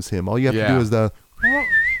normie knows him. All you have to do is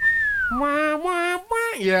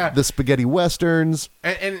Yeah. the spaghetti westerns.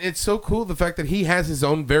 And it's so cool the fact that he has his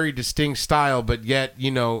own very distinct style, but yet,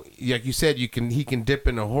 like you said, he can dip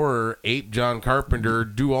into horror, ape John Carpenter,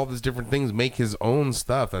 do all these different things, make his own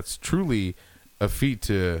stuff. That's truly a feat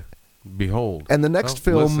to behold. And the next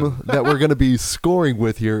film listen. that we're going to be scoring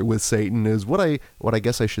with here with Satan is what I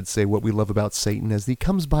guess I should say what we love about Satan is he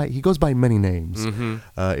goes by many names. Mm-hmm.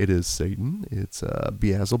 It is Satan. It's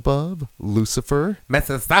Beelzebub, Lucifer.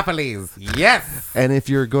 Mephistopheles, yes. And if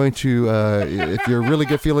you're going to, if you're really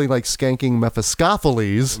good feeling like skanking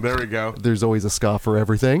Mephistopheles, There we go. there's always a ska for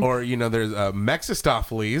everything. Or there's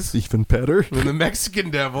Mexistopheles, Even better. the Mexican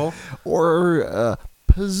devil. Or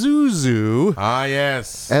Pazuzu. Ah,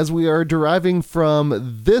 yes. As we are deriving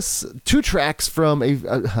from this 2 tracks from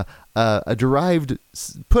a derived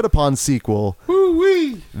put upon sequel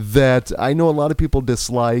Woo-wee. that I know a lot of people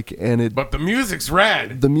dislike, and But the music's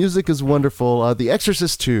rad. the music is wonderful. The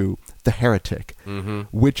Exorcist 2, The Heretic,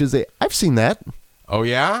 which is I've seen that. Oh,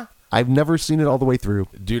 yeah? I've never seen it all the way through.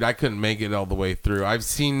 Dude, I couldn't make it all the way through. I've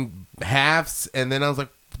seen halves, and then I was like,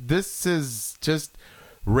 this is just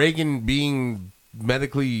Reagan being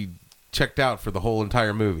medically checked out for the whole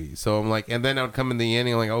entire movie. So I'm like, and then I would come in the end,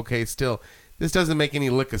 and I'm like, okay, still, this doesn't make any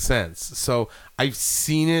lick of sense. So I've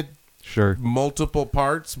seen it Sure. multiple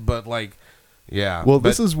parts, but like, yeah. Well, but,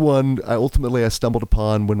 this is one I stumbled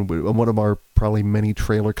upon on one of our probably many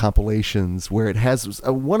trailer compilations where it has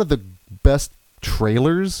one of the best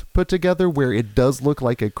trailers put together where it does look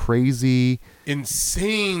like a crazy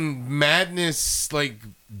insane madness, like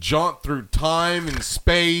jaunt through time and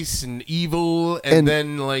space and evil, and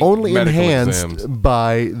then like only medical enhanced exams.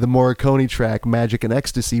 by the Morricone track Magic and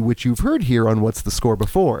Ecstasy, which you've heard here on What's the Score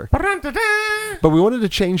before. But we wanted to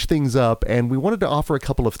change things up, and we wanted to offer a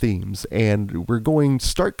couple of themes, and we're going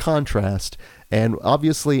stark contrast. And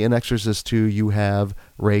obviously in Exorcist 2 you have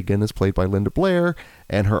Reagan, as played by Linda Blair,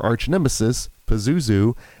 and her arch nemesis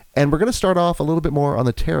Pazuzu. And we're going to start off a little bit more on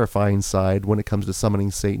the terrifying side when it comes to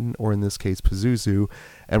summoning Satan, or in this case, Pazuzu.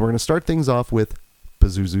 And we're going to start things off with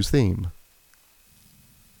Pazuzu's theme.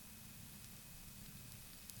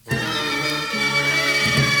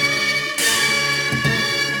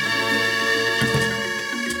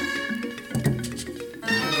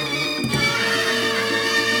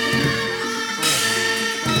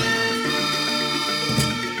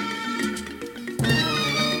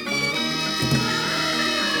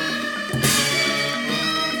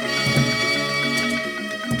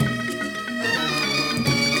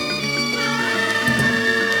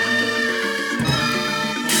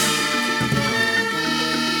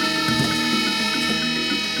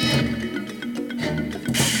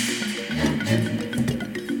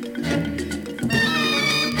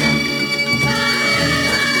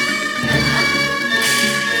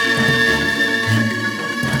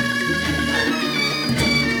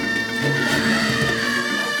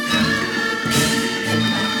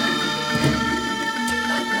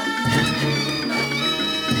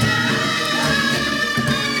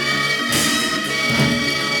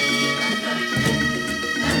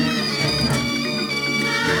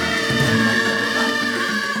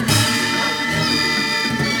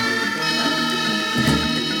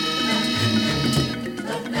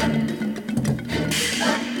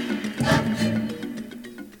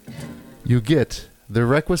 You get the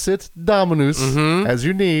requisite Dominus as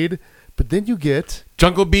you need, but then you get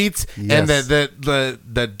Jungle beats and Yes. the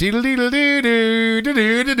diddle diddle doo doo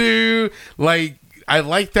doo doo doo. Like, I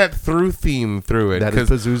like that through theme through it. that is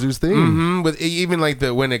 'cause- Pazuzu's theme. with even like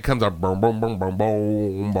when it comes up boom boom boom boom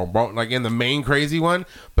boom boom boom, like in the main crazy one,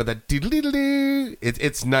 but that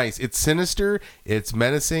it's nice, it's sinister, it's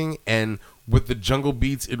menacing, and with the jungle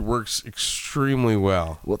beats it works extremely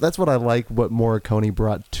well. Well, that's what I like what Morricone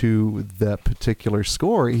brought to that particular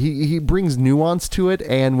score. He brings nuance to it,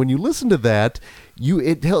 and when you listen to that,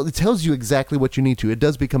 it tells you exactly what you need to. It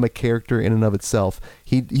does become a character in and of itself.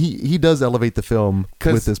 He does elevate the film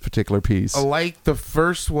 'Cause with this particular piece. Like the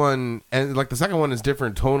first one, and like the second one is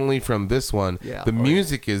different tonally from this one. Yeah. The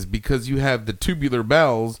music is because you have the tubular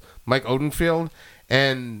bells, Mike Odenfield,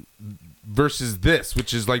 and versus this,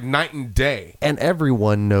 which is like night and day. And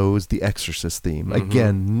everyone knows the Exorcist theme.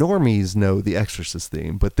 Again, normies know the Exorcist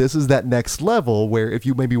theme, but this is that next level where if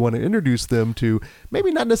you maybe want to introduce them to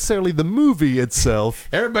maybe not necessarily the movie itself.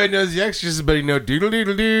 Everybody knows the Exorcist, but you know doodle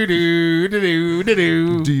doodle doo doo doo doo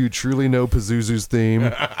doo. Do you truly know Pazuzu's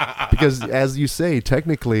theme? Because as you say,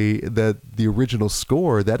 technically the original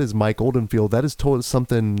score, that is Mike Oldfield, that is told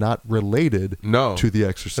something not related to the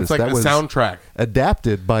Exorcist. It's like that a was soundtrack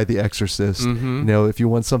adapted by the Exorcist. You know, if you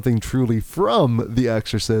want something truly from the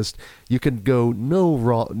Exorcist, you can go no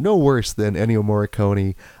worse than Ennio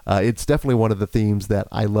Morricone. It's definitely one of the themes that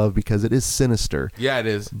I love because it is sinister. Yeah, it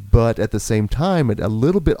is. But at the same time, it a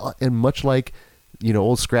little bit, and much like, you know,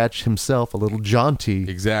 Old Scratch himself, a little jaunty.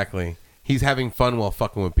 Exactly. He's having fun while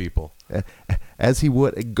fucking with people. As he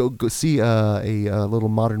would go see a little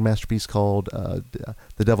modern masterpiece called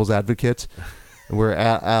The Devil's Advocate, where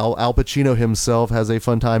Al Pacino himself has a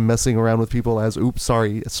fun time messing around with people as,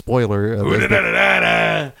 spoiler.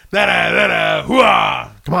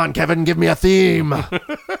 Come on, Kevin, give me a theme.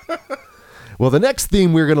 Well, the next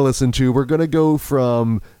theme we're going to listen to, we're going to go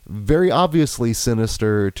from very obviously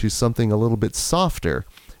sinister to something a little bit softer,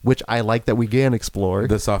 which I like that we can explore.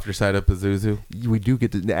 The softer side of Pazuzu. We do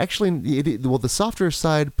get to actually. The softer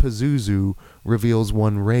side Pazuzu reveals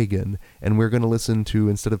one Reagan, and we're going to listen to,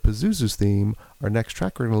 instead of Pazuzu's theme, our next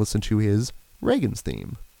track we're going to listen to is Reagan's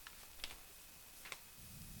theme.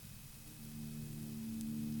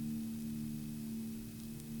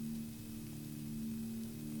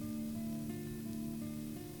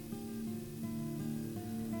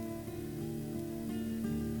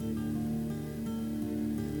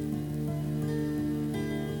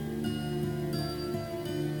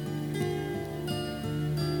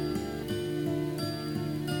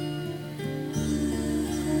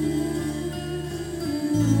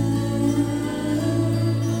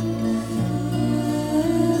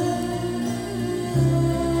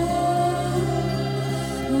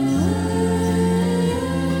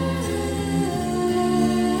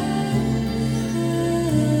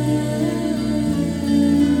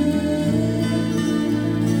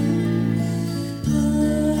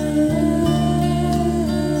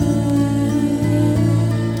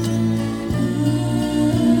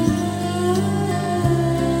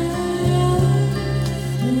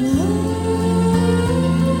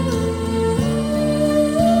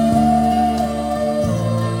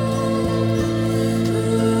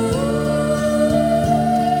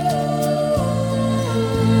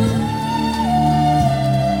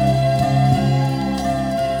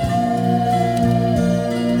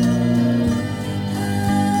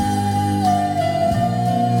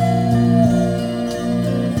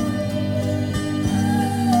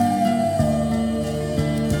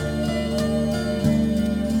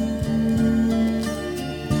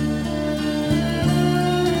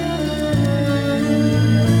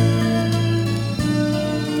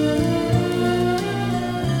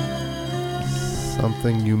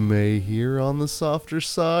 Something you may hear on the softer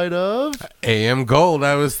side of AM Gold.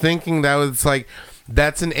 I was thinking that was like,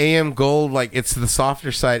 that's an AM Gold, like it's the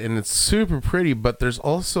softer side and it's super pretty, but there's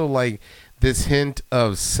also like this hint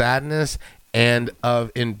of sadness and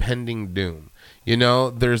of impending doom. You know,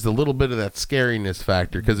 there's a little bit of that scariness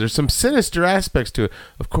factor because there's some sinister aspects to it.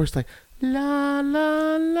 Of course, like la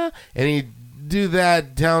la la, and he do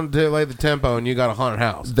that down to like the tempo, and you got a haunted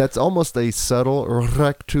house. That's almost a subtle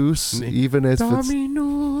rectus, even if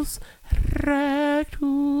Dominus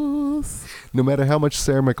rectus. No matter how much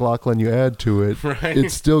Sarah McLachlan you add to it, right,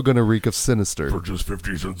 it's still going to reek of sinister. For just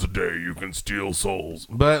 50 cents a day, you can steal souls.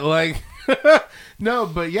 But like, no,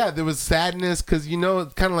 but yeah, there was sadness because, you know,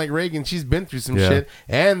 it's kind of like Reagan. She's been through some shit,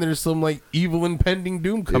 and there's some like evil impending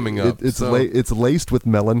doom coming up. It's laced with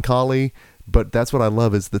melancholy. But that's what I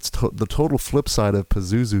love is that's the total flip side of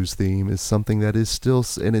Pazuzu's theme is something that is still,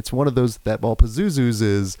 and it's one of those that while Pazuzu's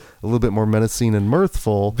is a little bit more menacing and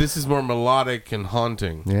mirthful, this is more melodic and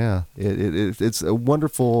haunting. Yeah, it's a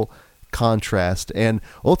wonderful contrast, and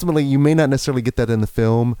ultimately you may not necessarily get that in the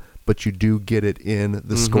film, but you do get it in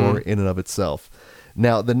the score in and of itself.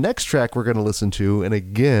 Now the next track we're going to listen to, and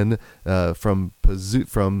again from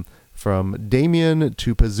Damien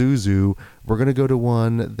to Pazuzu, we're going to go to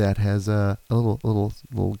one that has a little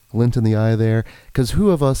glint in the eye there, because who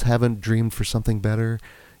of us haven't dreamed for something better?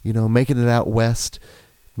 You know, making it out west,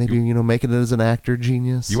 maybe, you know, making it as an actor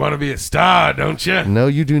genius. You want to be a star, don't you? No,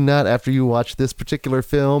 you do not. After you watch this particular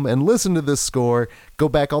film and listen to this score, go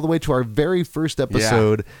back all the way to our very first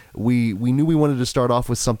episode. We knew we wanted to start off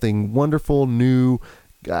with something wonderful, new,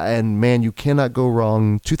 And man, you cannot go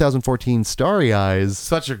wrong. 2014 Starry Eyes.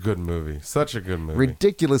 Such a good movie.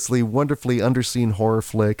 Ridiculously, wonderfully underseen horror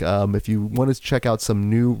flick. If you want to check out some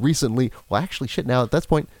new, recently, well, actually, shit, now at this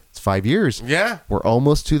point, it's 5 years. Yeah. We're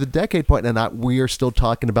almost to the decade point, and we are still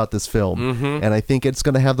talking about this film. Mm-hmm. And I think it's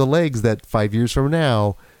going to have the legs that 5 years from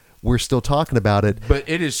now, we're still talking about it. But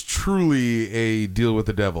it is truly a deal with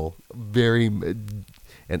the devil. Very,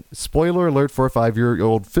 and spoiler alert for a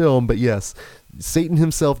 5-year-old film, but yes, Satan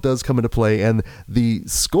himself does come into play, and the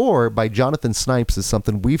score by Jonathan Snipes is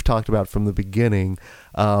something we've talked about from the beginning.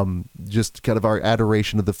 Just kind of our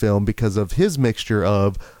adoration of the film because of his mixture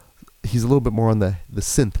of, he's a little bit more on the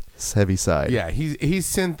synth heavy side. Yeah, he's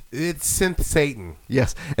synth Satan.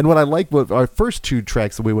 Yes, and what I like, what our first two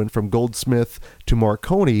tracks that we went from Goldsmith to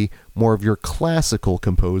Marconi, more of your classical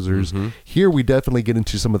composers. Mm-hmm. Here we definitely get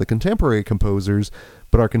into some of the contemporary composers,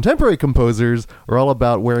 but our contemporary composers are all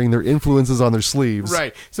about wearing their influences on their sleeves.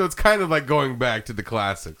 Right, so it's kind of like going back to the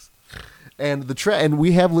classics. And and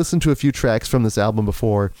we have listened to a few tracks from this album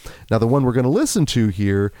before. Now the one we're going to listen to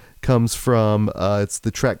here comes from it's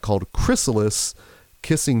the track called Chrysalis,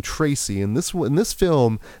 Kissing Tracy. And in this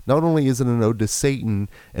film, not only is it an ode to Satan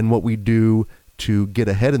and what we do to get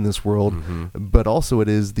ahead in this world, but also it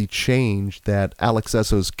is the change that Alex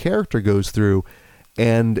Esso's character goes through.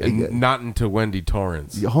 And not into Wendy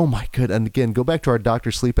Torrance. Oh my god! And again, go back to our Dr.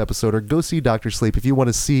 Sleep episode, or go see Dr. Sleep if you want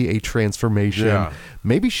to see a transformation. Yeah.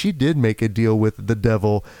 Maybe she did make a deal with the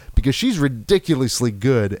devil, because she's ridiculously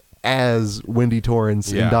good as Wendy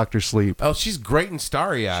Torrance in Dr. Sleep. Oh, she's great in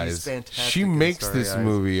Starry Eyes. She's fantastic. She makes this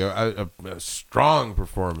movie a strong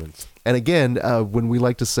performance. And again, when we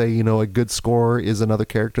like to say, a good score is another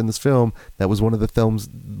character in this film, that was one of the things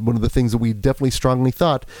that we definitely strongly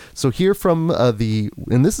thought. So here from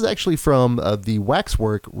and this is actually from the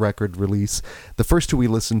Waxwork record release. The first two we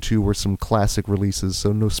listened to were some classic releases,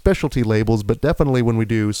 so no specialty labels, but definitely when we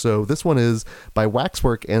do. So this one is by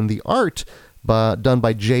Waxwork, and the art done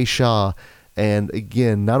by Jay Shaw. And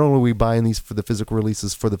again, not only are we buying these for the physical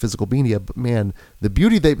releases for the physical media, but man, the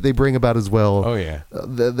beauty they bring about as well. Oh yeah,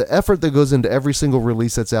 the effort that goes into every single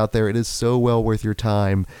release that's out there, it is so well worth your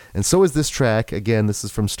time. And so is this track. Again, this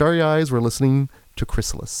is from Starry Eyes. We're listening to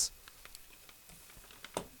Chrysalis.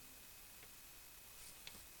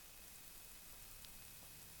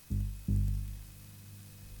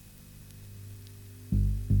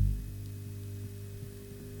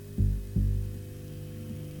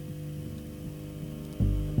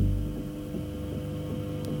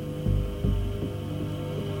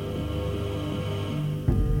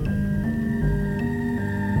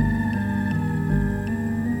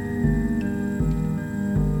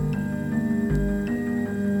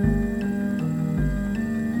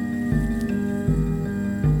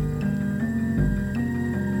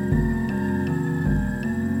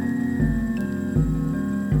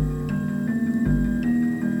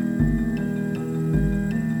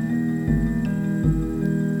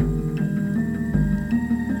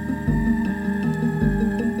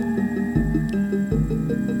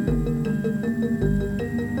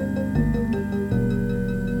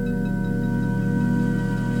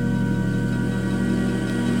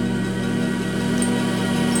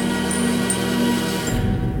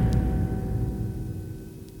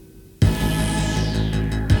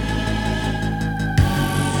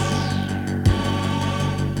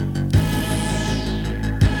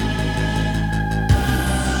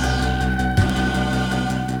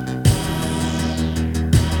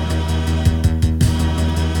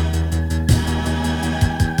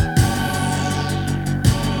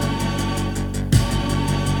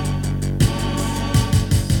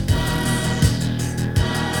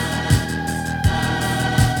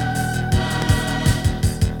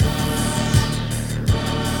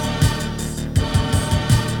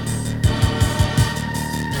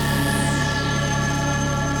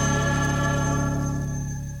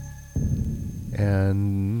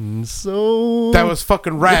 And so that was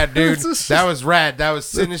fucking rad, dude. That was rad. That was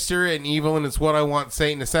sinister and evil, and it's what I want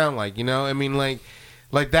Satan to sound like. I mean, like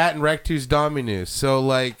that and Rectus Dominus. So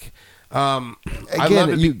like, I love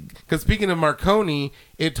it because speaking of Marconi,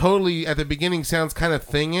 it totally at the beginning sounds kind of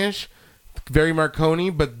thingish, very Marconi,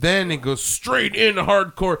 but then it goes straight into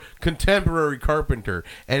hardcore contemporary Carpenter,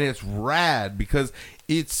 and it's rad because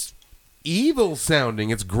it's evil sounding.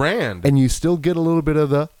 It's grand, and you still get a little bit of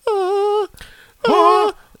the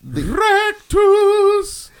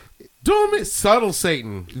Rectus Dominus, subtle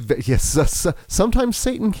Satan. Yes, sometimes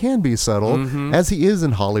Satan can be subtle, as he is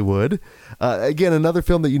in Hollywood. Again, another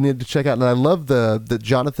film that you need to check out, and I love the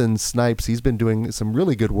Jonathan Snipes. He's been doing some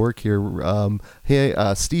really good work here.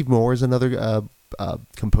 Steve Moore is another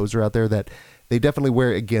composer out there that they definitely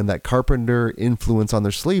wear, again, that Carpenter influence on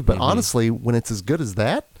their sleeve. But honestly, when it's as good as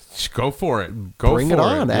that, Go for it. bring it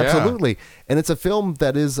on. Yeah. Absolutely. And it's a film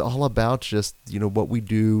that is all about just, what we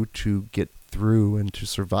do to get through and to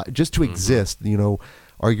survive, just to exist.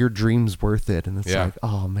 Are your dreams worth it? And it's like,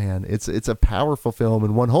 oh man, it's a powerful film,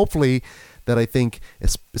 and one hopefully that I think,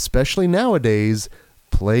 especially nowadays,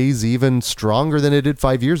 plays even stronger than it did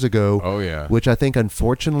 5 years ago. Oh yeah. Which I think,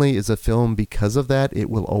 unfortunately, is a film, because of that, it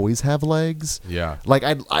will always have legs. Yeah. Like,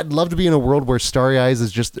 I'd love to be in a world where Starry Eyes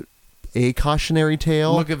is just a cautionary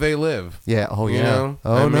tale. Look if They Live. Yeah. Oh, You yeah. know?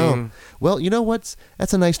 Oh, I no. mean- Well, you know what's?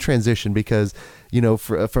 That's a nice transition, because,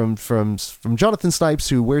 from Jonathan Snipes,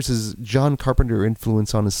 who wears his John Carpenter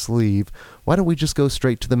influence on his sleeve, why don't we just go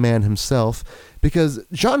straight to the man himself? Because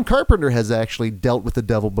John Carpenter has actually dealt with the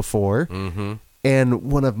devil before. Mm-hmm. And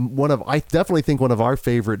one of I definitely think one of our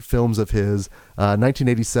favorite films of his,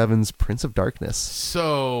 1987's Prince of Darkness.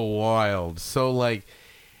 So wild. So like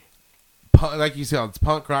you said, it's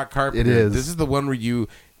punk rock Carpenter. It is. This is the one where you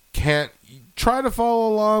can't try to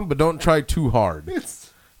follow along, but don't try too hard.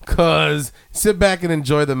 Cause sit back and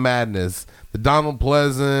enjoy the madness. The Donald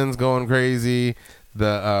Pleasance going crazy.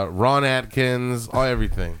 The Ron Atkins,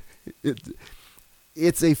 everything.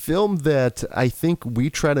 It's a film that I think we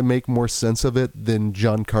try to make more sense of it than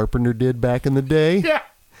John Carpenter did back in the day. Yeah.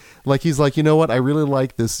 Like, he's like, you know what? I really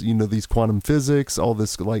like this, these quantum physics, all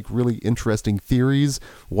this, like, really interesting theories.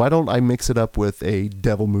 Why don't I mix it up with a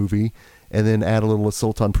devil movie and then add a little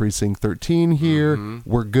Assault on Precinct 13 here?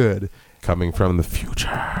 We're good. Coming from the future.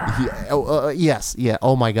 Yeah, yes. Yeah.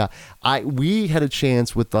 Oh, my God. We had a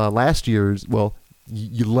chance with last year's,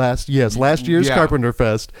 last year's Carpenter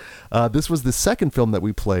Fest. This was the second film that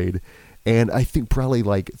we played, and I think probably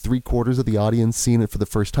like 3/4 of the audience seen it for the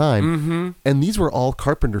first time. And these were all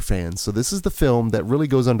Carpenter fans, so this is the film that really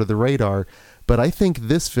goes under the radar. But I think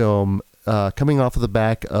this film, coming off of the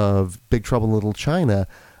back of Big Trouble in Little China,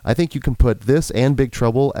 I think you can put this and Big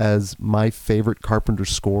Trouble as my favorite Carpenter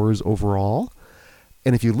scores overall.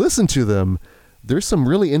 And if you listen to them, there's some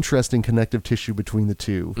really interesting connective tissue between the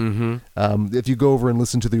two. If you go over and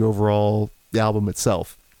listen to the overall album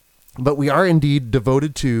itself. But we are indeed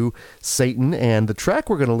devoted to Satan, and the track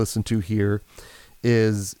we're going to listen to here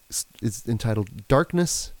is entitled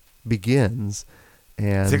Darkness Begins.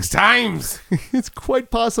 And 6 times. it's quite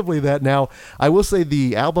possibly that. Now, I will say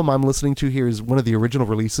the album I'm listening to here is one of the original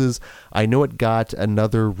releases. I know it got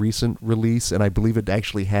another recent release, and I believe it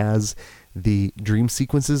actually has the dream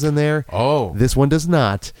sequences in there. Oh. This one does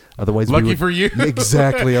not. Otherwise, Lucky for you.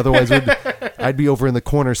 Exactly. Otherwise, I'd be over in the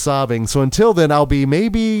corner sobbing. So until then, I'll be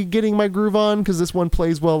maybe getting my groove on, because this one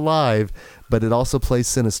plays well live, but it also plays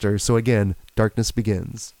sinister. So again, Darkness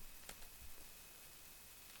Begins.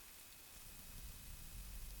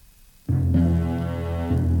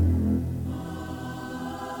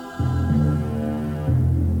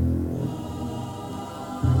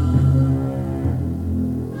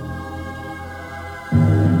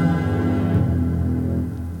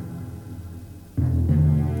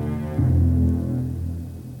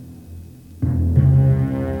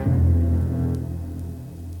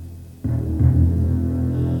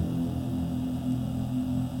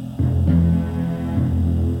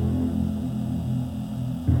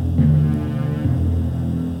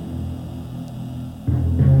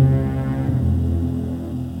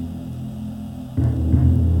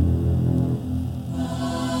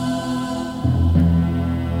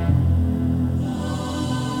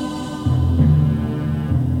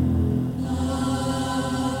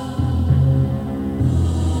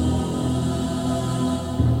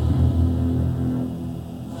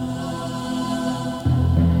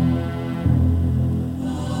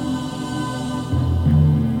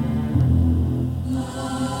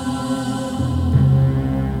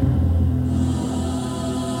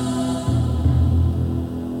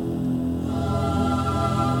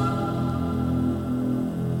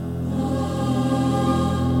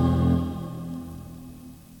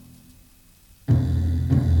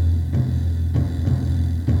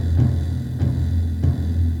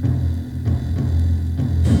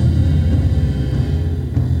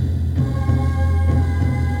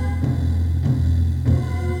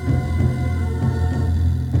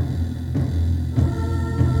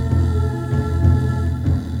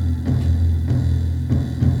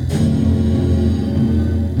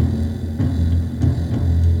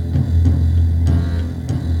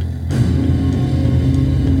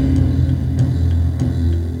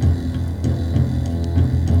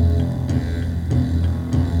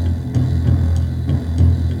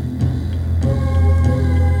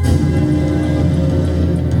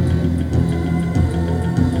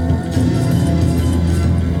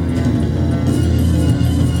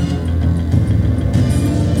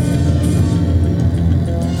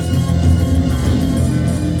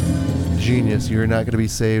 you're not going to be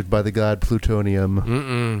saved by the god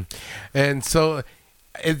plutonium. And so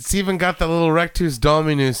it's even got the little Rectus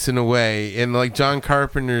Dominus in a way, in like John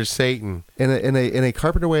Carpenter's Satan. In a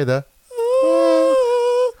Carpenter way, that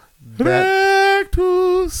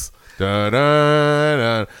Rectus da, da,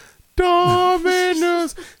 da,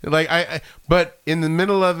 Dominus. But in the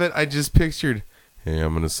middle of it, I just pictured, hey,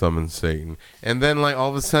 I'm gonna summon Satan, and then like all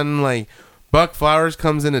of a sudden, like Buck Flowers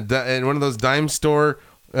comes in in one of those dime store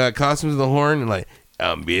costumes with the horn, and like,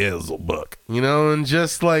 I'm Beelzebub, and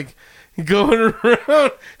just like going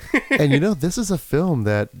around. And this is a film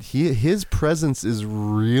that his presence is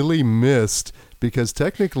really missed, because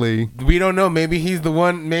technically we don't know. Maybe he's the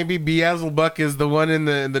one. Maybe Beelzebub is the one in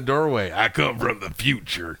the doorway. I come from the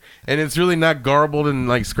future, and it's really not garbled and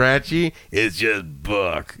like scratchy. It's just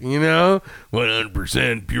Buck,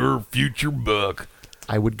 100% pure future Buck.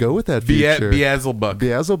 I would go with that feature. Beelzebub.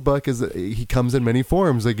 Beelzebub he comes in many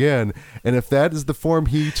forms again, and if that is the form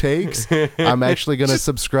he takes, I'm actually going to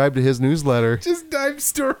subscribe to his newsletter. Just dime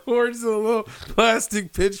store horns and a little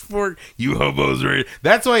plastic pitchfork. You hobos ready?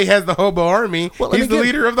 That's why he has the hobo army. Well, he's the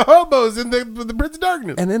leader of the hobos in the Prince of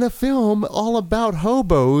Darkness. And in a film all about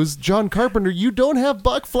hobos, John Carpenter, you don't have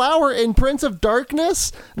Buck Flower in Prince of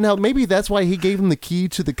Darkness. Now maybe that's why he gave him the key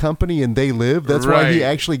to the company and They Live. That's why he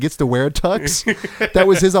actually gets to wear a tux. That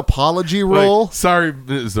was his apology role. Like, sorry,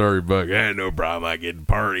 Buck. I had no problem. I get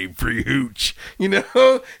party free hooch.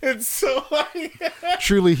 It's so like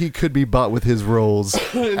truly he could be bought with his roles.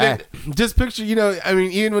 Just picture,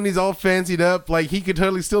 even when he's all fancied up, like he could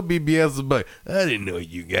totally still be Beelzebub. I didn't know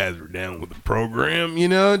you guys were down with the program.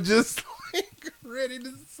 Just like ready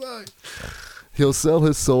to suck. He'll sell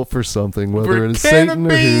his soul for something, whether it is Satan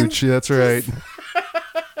or hooch. That's right.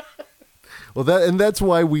 Well, that's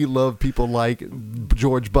why we love people like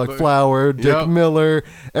George Buck Flower, Dick Miller,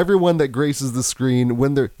 everyone that graces the screen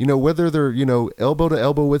when they're, whether they're, elbow to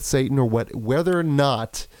elbow with Satan or whether or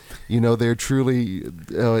not, they're truly,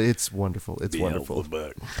 it's wonderful. It's wonderful.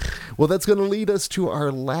 Well, that's going to lead us to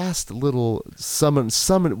our last little summon,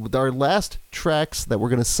 our last tracks that we're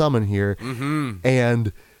going to summon here. Mm-hmm.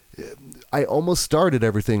 And I almost started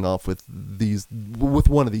everything off with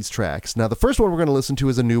one of these tracks. Now, the first one we're going to listen to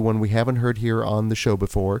is a new one we haven't heard here on the show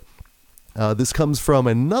before. This comes from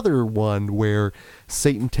another one where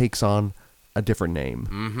Satan takes on a different name.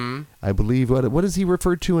 Mm-hmm. I believe, what is he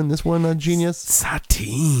referred to in this one, Genius?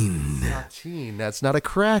 Satine. Satine. That's not a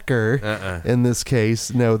cracker in this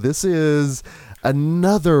case. No, this is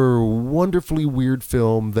another wonderfully weird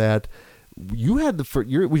film that you had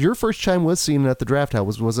your first time was seeing it at the Draft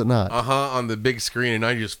House, was it not? On the big screen, and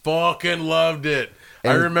I just fucking loved it.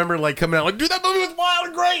 And I remember like coming out like, dude, that movie was wild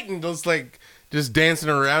and great, and just dancing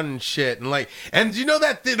around and shit, and that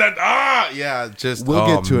thing we'll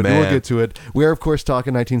get to it. Man. We'll get to it. We are of course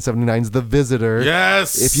talking 1979's The Visitor.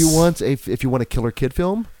 Yes. If you want a killer kid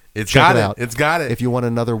film, It's check got it it. out. It's got it. If you want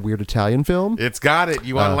another weird Italian film, it's got it.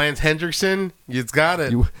 You want Lance Hendrickson? It's got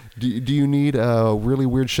it. Do you need really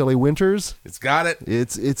weird Shelley Winters? It's got it.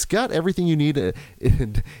 It's got everything you need.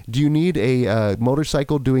 Do you need a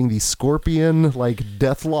motorcycle doing the scorpion like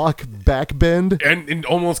Deathlock backbend and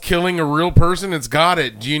almost killing a real person? It's got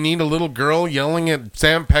it. Do you need a little girl yelling at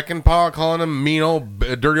Sam Peckinpah, calling him mean old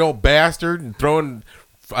dirty old bastard, and throwing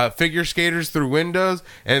figure skaters through windows,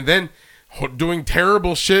 and then doing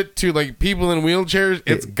terrible shit to like people in wheelchairs?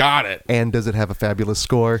 It's got it. And does it have a fabulous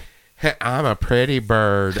score? Hey, I'm a pretty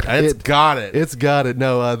bird. It's got it. It's got it.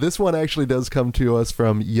 No, this one actually does come to us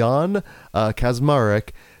from Jan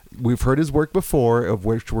Kazmarek. We've heard his work before, of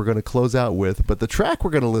which we're going to close out with, but the track we're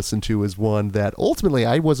going to listen to is one that ultimately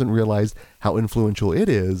I wasn't realized how influential it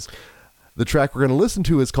is. The track we're going to listen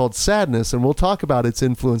to is called Sadness, and we'll talk about its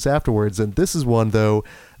influence afterwards. And this is one, though,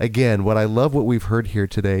 again, what we've heard here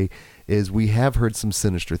today is we have heard some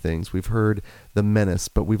sinister things. We've heard the menace,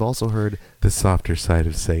 but we've also heard the softer side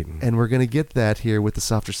of Satan. And we're going to get that here with the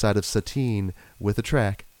softer side of Satine with the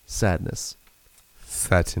track Sadness.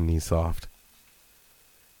 Satiny soft.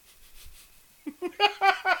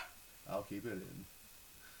 I'll keep it in.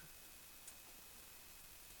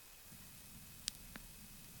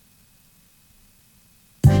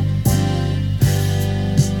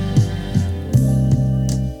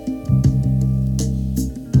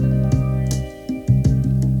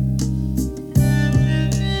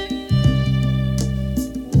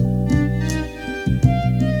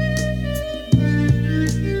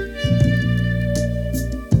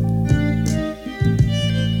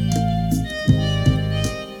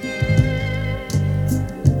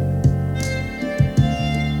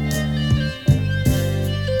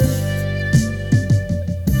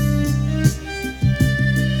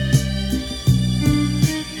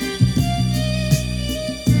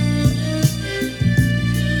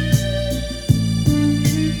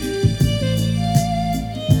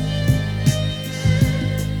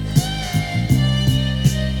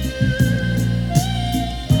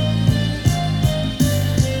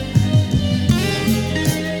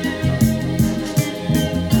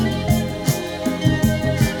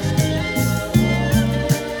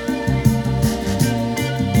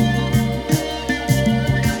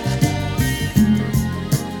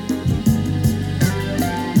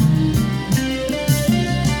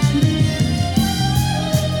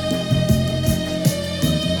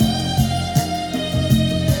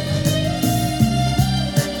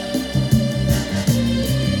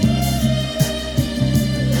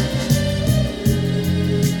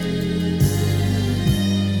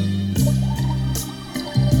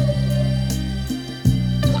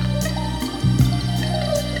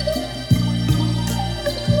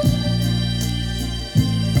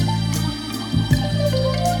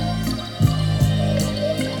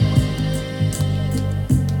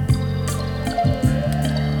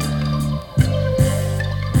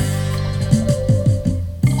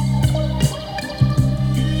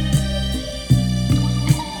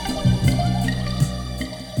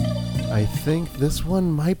 think this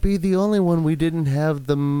one might be the only one we didn't have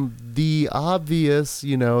the obvious,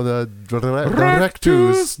 the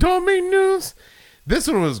Rectus Dominus. This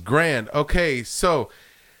one was grand. Okay, so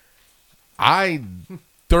I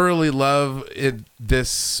thoroughly love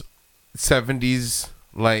this 70s,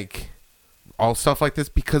 like, all stuff like this,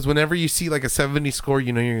 because whenever you see like a 70s score,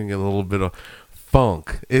 you're gonna get a little bit of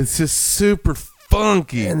funk. It's just super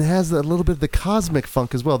funky, and it has a little bit of the cosmic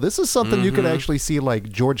funk as well. This is something you could actually see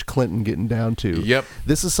like George Clinton getting down to. Yep.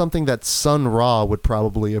 This is something that Sun Ra would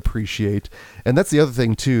probably appreciate. And that's the other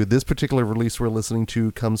thing too. This particular release we're listening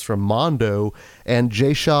to comes from Mondo, and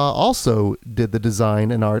Jay Shah also did the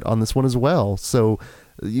design and art on this one as well. So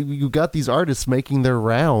you got these artists making their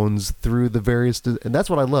rounds through the various, and that's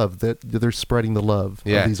what I love, that they're spreading the love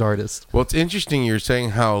of these artists. Well, it's interesting you're saying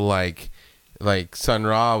how like Sun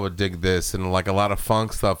Ra would dig this, and like a lot of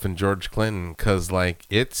funk stuff in George Clinton, because like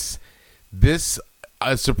it's this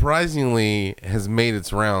surprisingly has made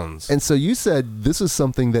its rounds. And so you said this is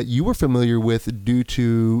something that you were familiar with due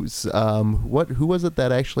to who was it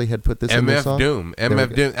that actually had put this in the song?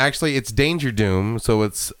 MF Doom. Actually, it's Danger Doom, so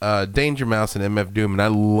it's Danger Mouse and MF Doom, and I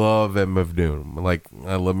love MF Doom. Like,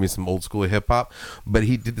 I love me some old school hip hop, but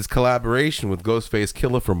he did this collaboration with Ghostface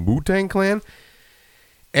Killah from Wu-Tang Clan.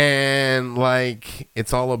 And like,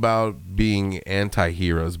 it's all about being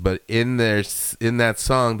anti-heroes, but in that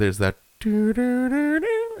song there's that and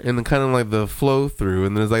then kind of like the flow through,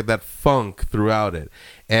 and there's like that funk throughout it.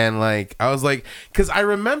 And like, I was like, because I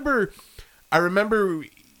remember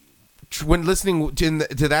when listening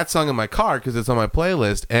to that song in my car, because it's on my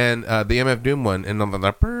playlist, and the MF Doom one, and I'm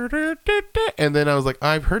like, and then I was like,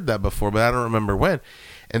 I've heard that before, but I don't remember when.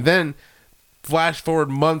 And then flash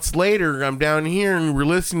forward months later, I'm down here and we're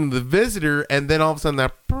listening to The Visitor, and then all of a sudden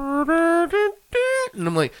that, and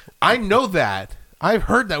I'm like, I know that. I've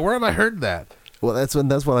heard that. Where have I heard that? Well, that's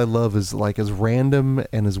what I love, is like, as random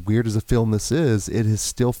and as weird as a film this is, it has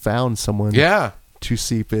still found someone to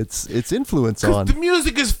seep its influence on. The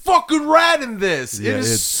music is fucking rad in this. Yeah,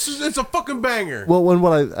 it's a fucking banger. Well,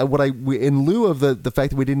 in lieu of the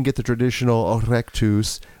fact that we didn't get the traditional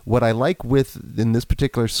Rectus, what I like in this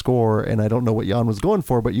particular score, and I don't know what Jan was going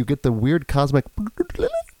for, but you get the weird cosmic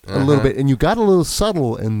a little bit, and you got a little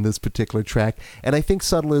subtle in this particular track, and I think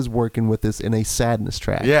subtle is working with this in a sadness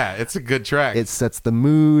track. Yeah, it's a good track. It sets the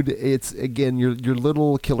mood. It's, again, your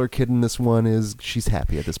little killer kid in this one she's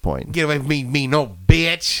happy at this point. Get away from me, no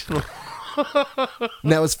bitch.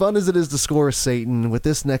 Now, as fun as it is to score Satan, with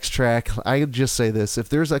this next track, I just say this: if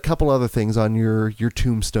there's a couple other things on your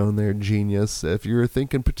tombstone there, Genius, if you're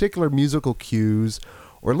thinking particular musical cues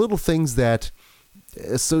or little things that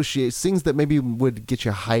associate, things that maybe would get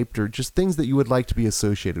you hyped, or just things that you would like to be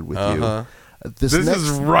associated with you, this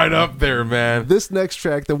is right up there, man. This next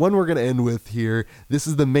track, the one we're going to end with here, this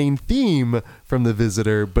is the main theme from The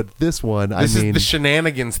Visitor, but this one, this is the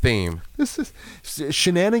shenanigans theme. This is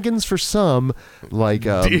shenanigans for some, like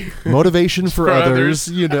motivation for others.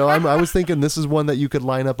 I was thinking this is one that you could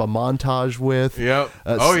line up a montage with. Yep.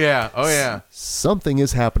 Oh yeah. Something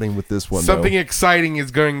is happening with this one. Something exciting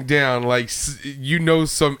is going down. Like,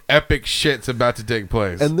 some epic shit's about to take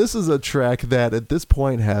place. And this is a track that at this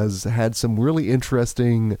point has had some really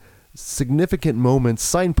significant moments,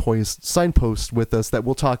 signpost with us that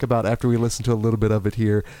we'll talk about after we listen to a little bit of it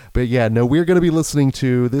here. But yeah, no, we're going to be listening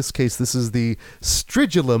to, this is the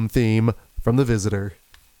Stridulum theme from The Visitor.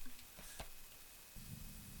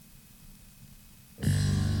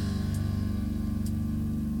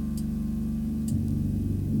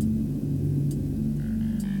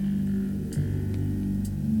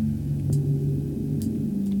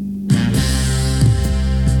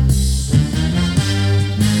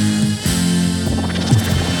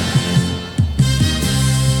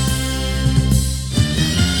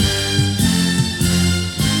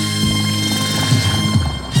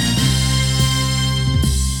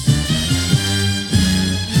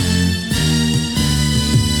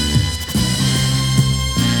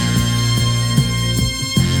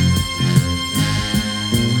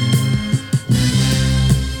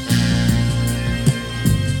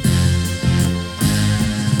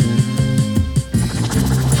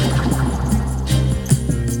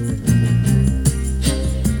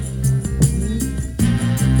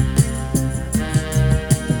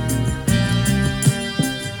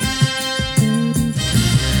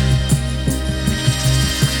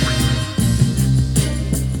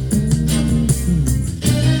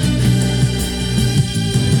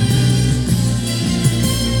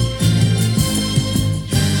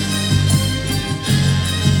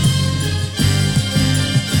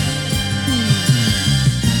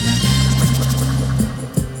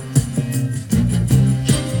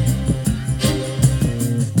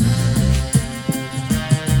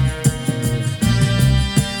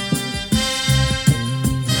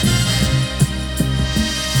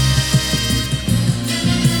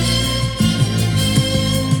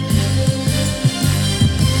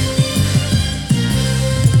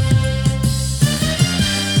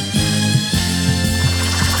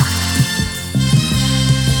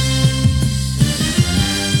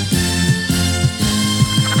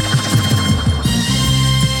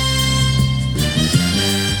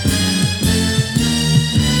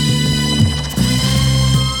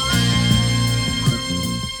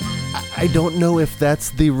 I don't know if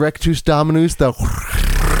that's the Rectus Dominus, the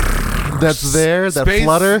that's there, that Space,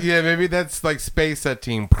 flutter. Yeah, maybe that's like Space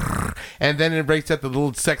Team. And then it breaks out the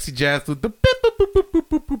little sexy jazz with the boop, boop, boop, boop, boop,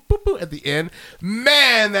 boop, boop, boop, boop at the end.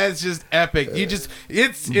 Man, that's just epic. You just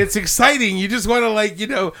it's exciting. You just want to like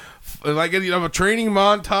a training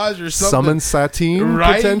montage or something. Summon Satine,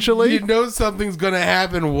 right? potentially. You know something's gonna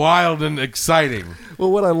happen wild and exciting.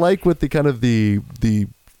 Well, what I like with the kind of the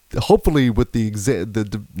hopefully with the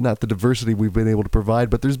not the diversity we've been able to provide,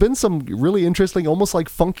 but there's been some really interesting, almost like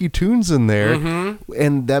funky tunes in there,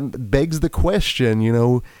 and that begs the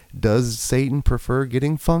question, does Satan prefer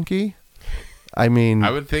getting funky? I mean,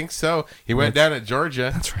 I would think so. He went down at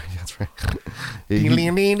Georgia. That's right.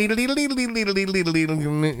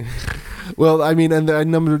 Well, I mean, and there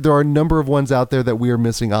are a number of ones out there that we are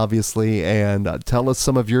missing, obviously. And tell us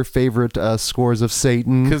some of your favorite scores of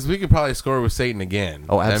Satan. Because we could probably score with Satan again.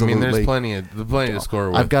 Oh, absolutely. I mean, there's plenty to score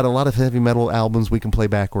with. I've got a lot of heavy metal albums we can play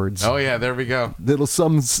backwards. Oh yeah, there we go. It'll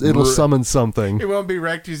summon something. It won't be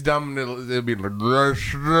Rectus Dumb. It'll be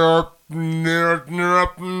and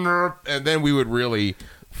then we would really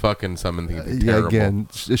fucking summon things. Yeah, again,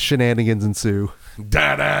 shenanigans ensue.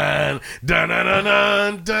 Dun, dun, dun,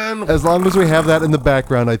 dun, dun. As long as we have that in the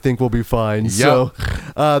background, I think we'll be fine. Yep. So,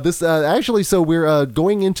 so we're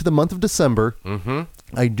going into the month of December. Mm-hmm.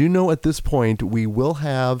 I do know at this point we will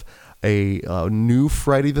have a new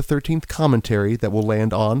Friday the 13th commentary that will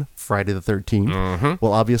land on Friday the 13th. Mm-hmm.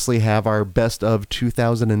 We'll obviously have our best of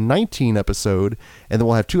 2019 episode, and then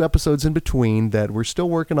we'll have 2 episodes in between that we're still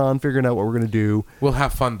working on figuring out what we're going to do. We'll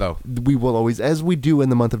have fun, though. We will always, as we do in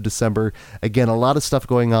the month of December. Again, a lot of stuff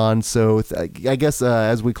going on, so I guess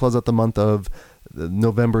as we close out the month of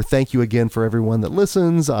November, thank you again for everyone that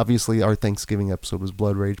listens. Obviously, our Thanksgiving episode was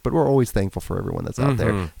Blood Rage, but we're always thankful for everyone that's out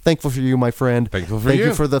there. Thankful for you, my friend. Thank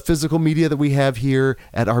you for the physical media that we have here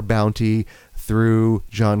at our bounty through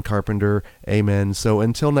John Carpenter. Amen. So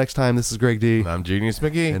until next time, this is Greg D. I'm Genius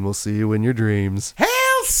McGee. And we'll see you in your dreams. Hail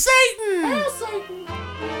Satan!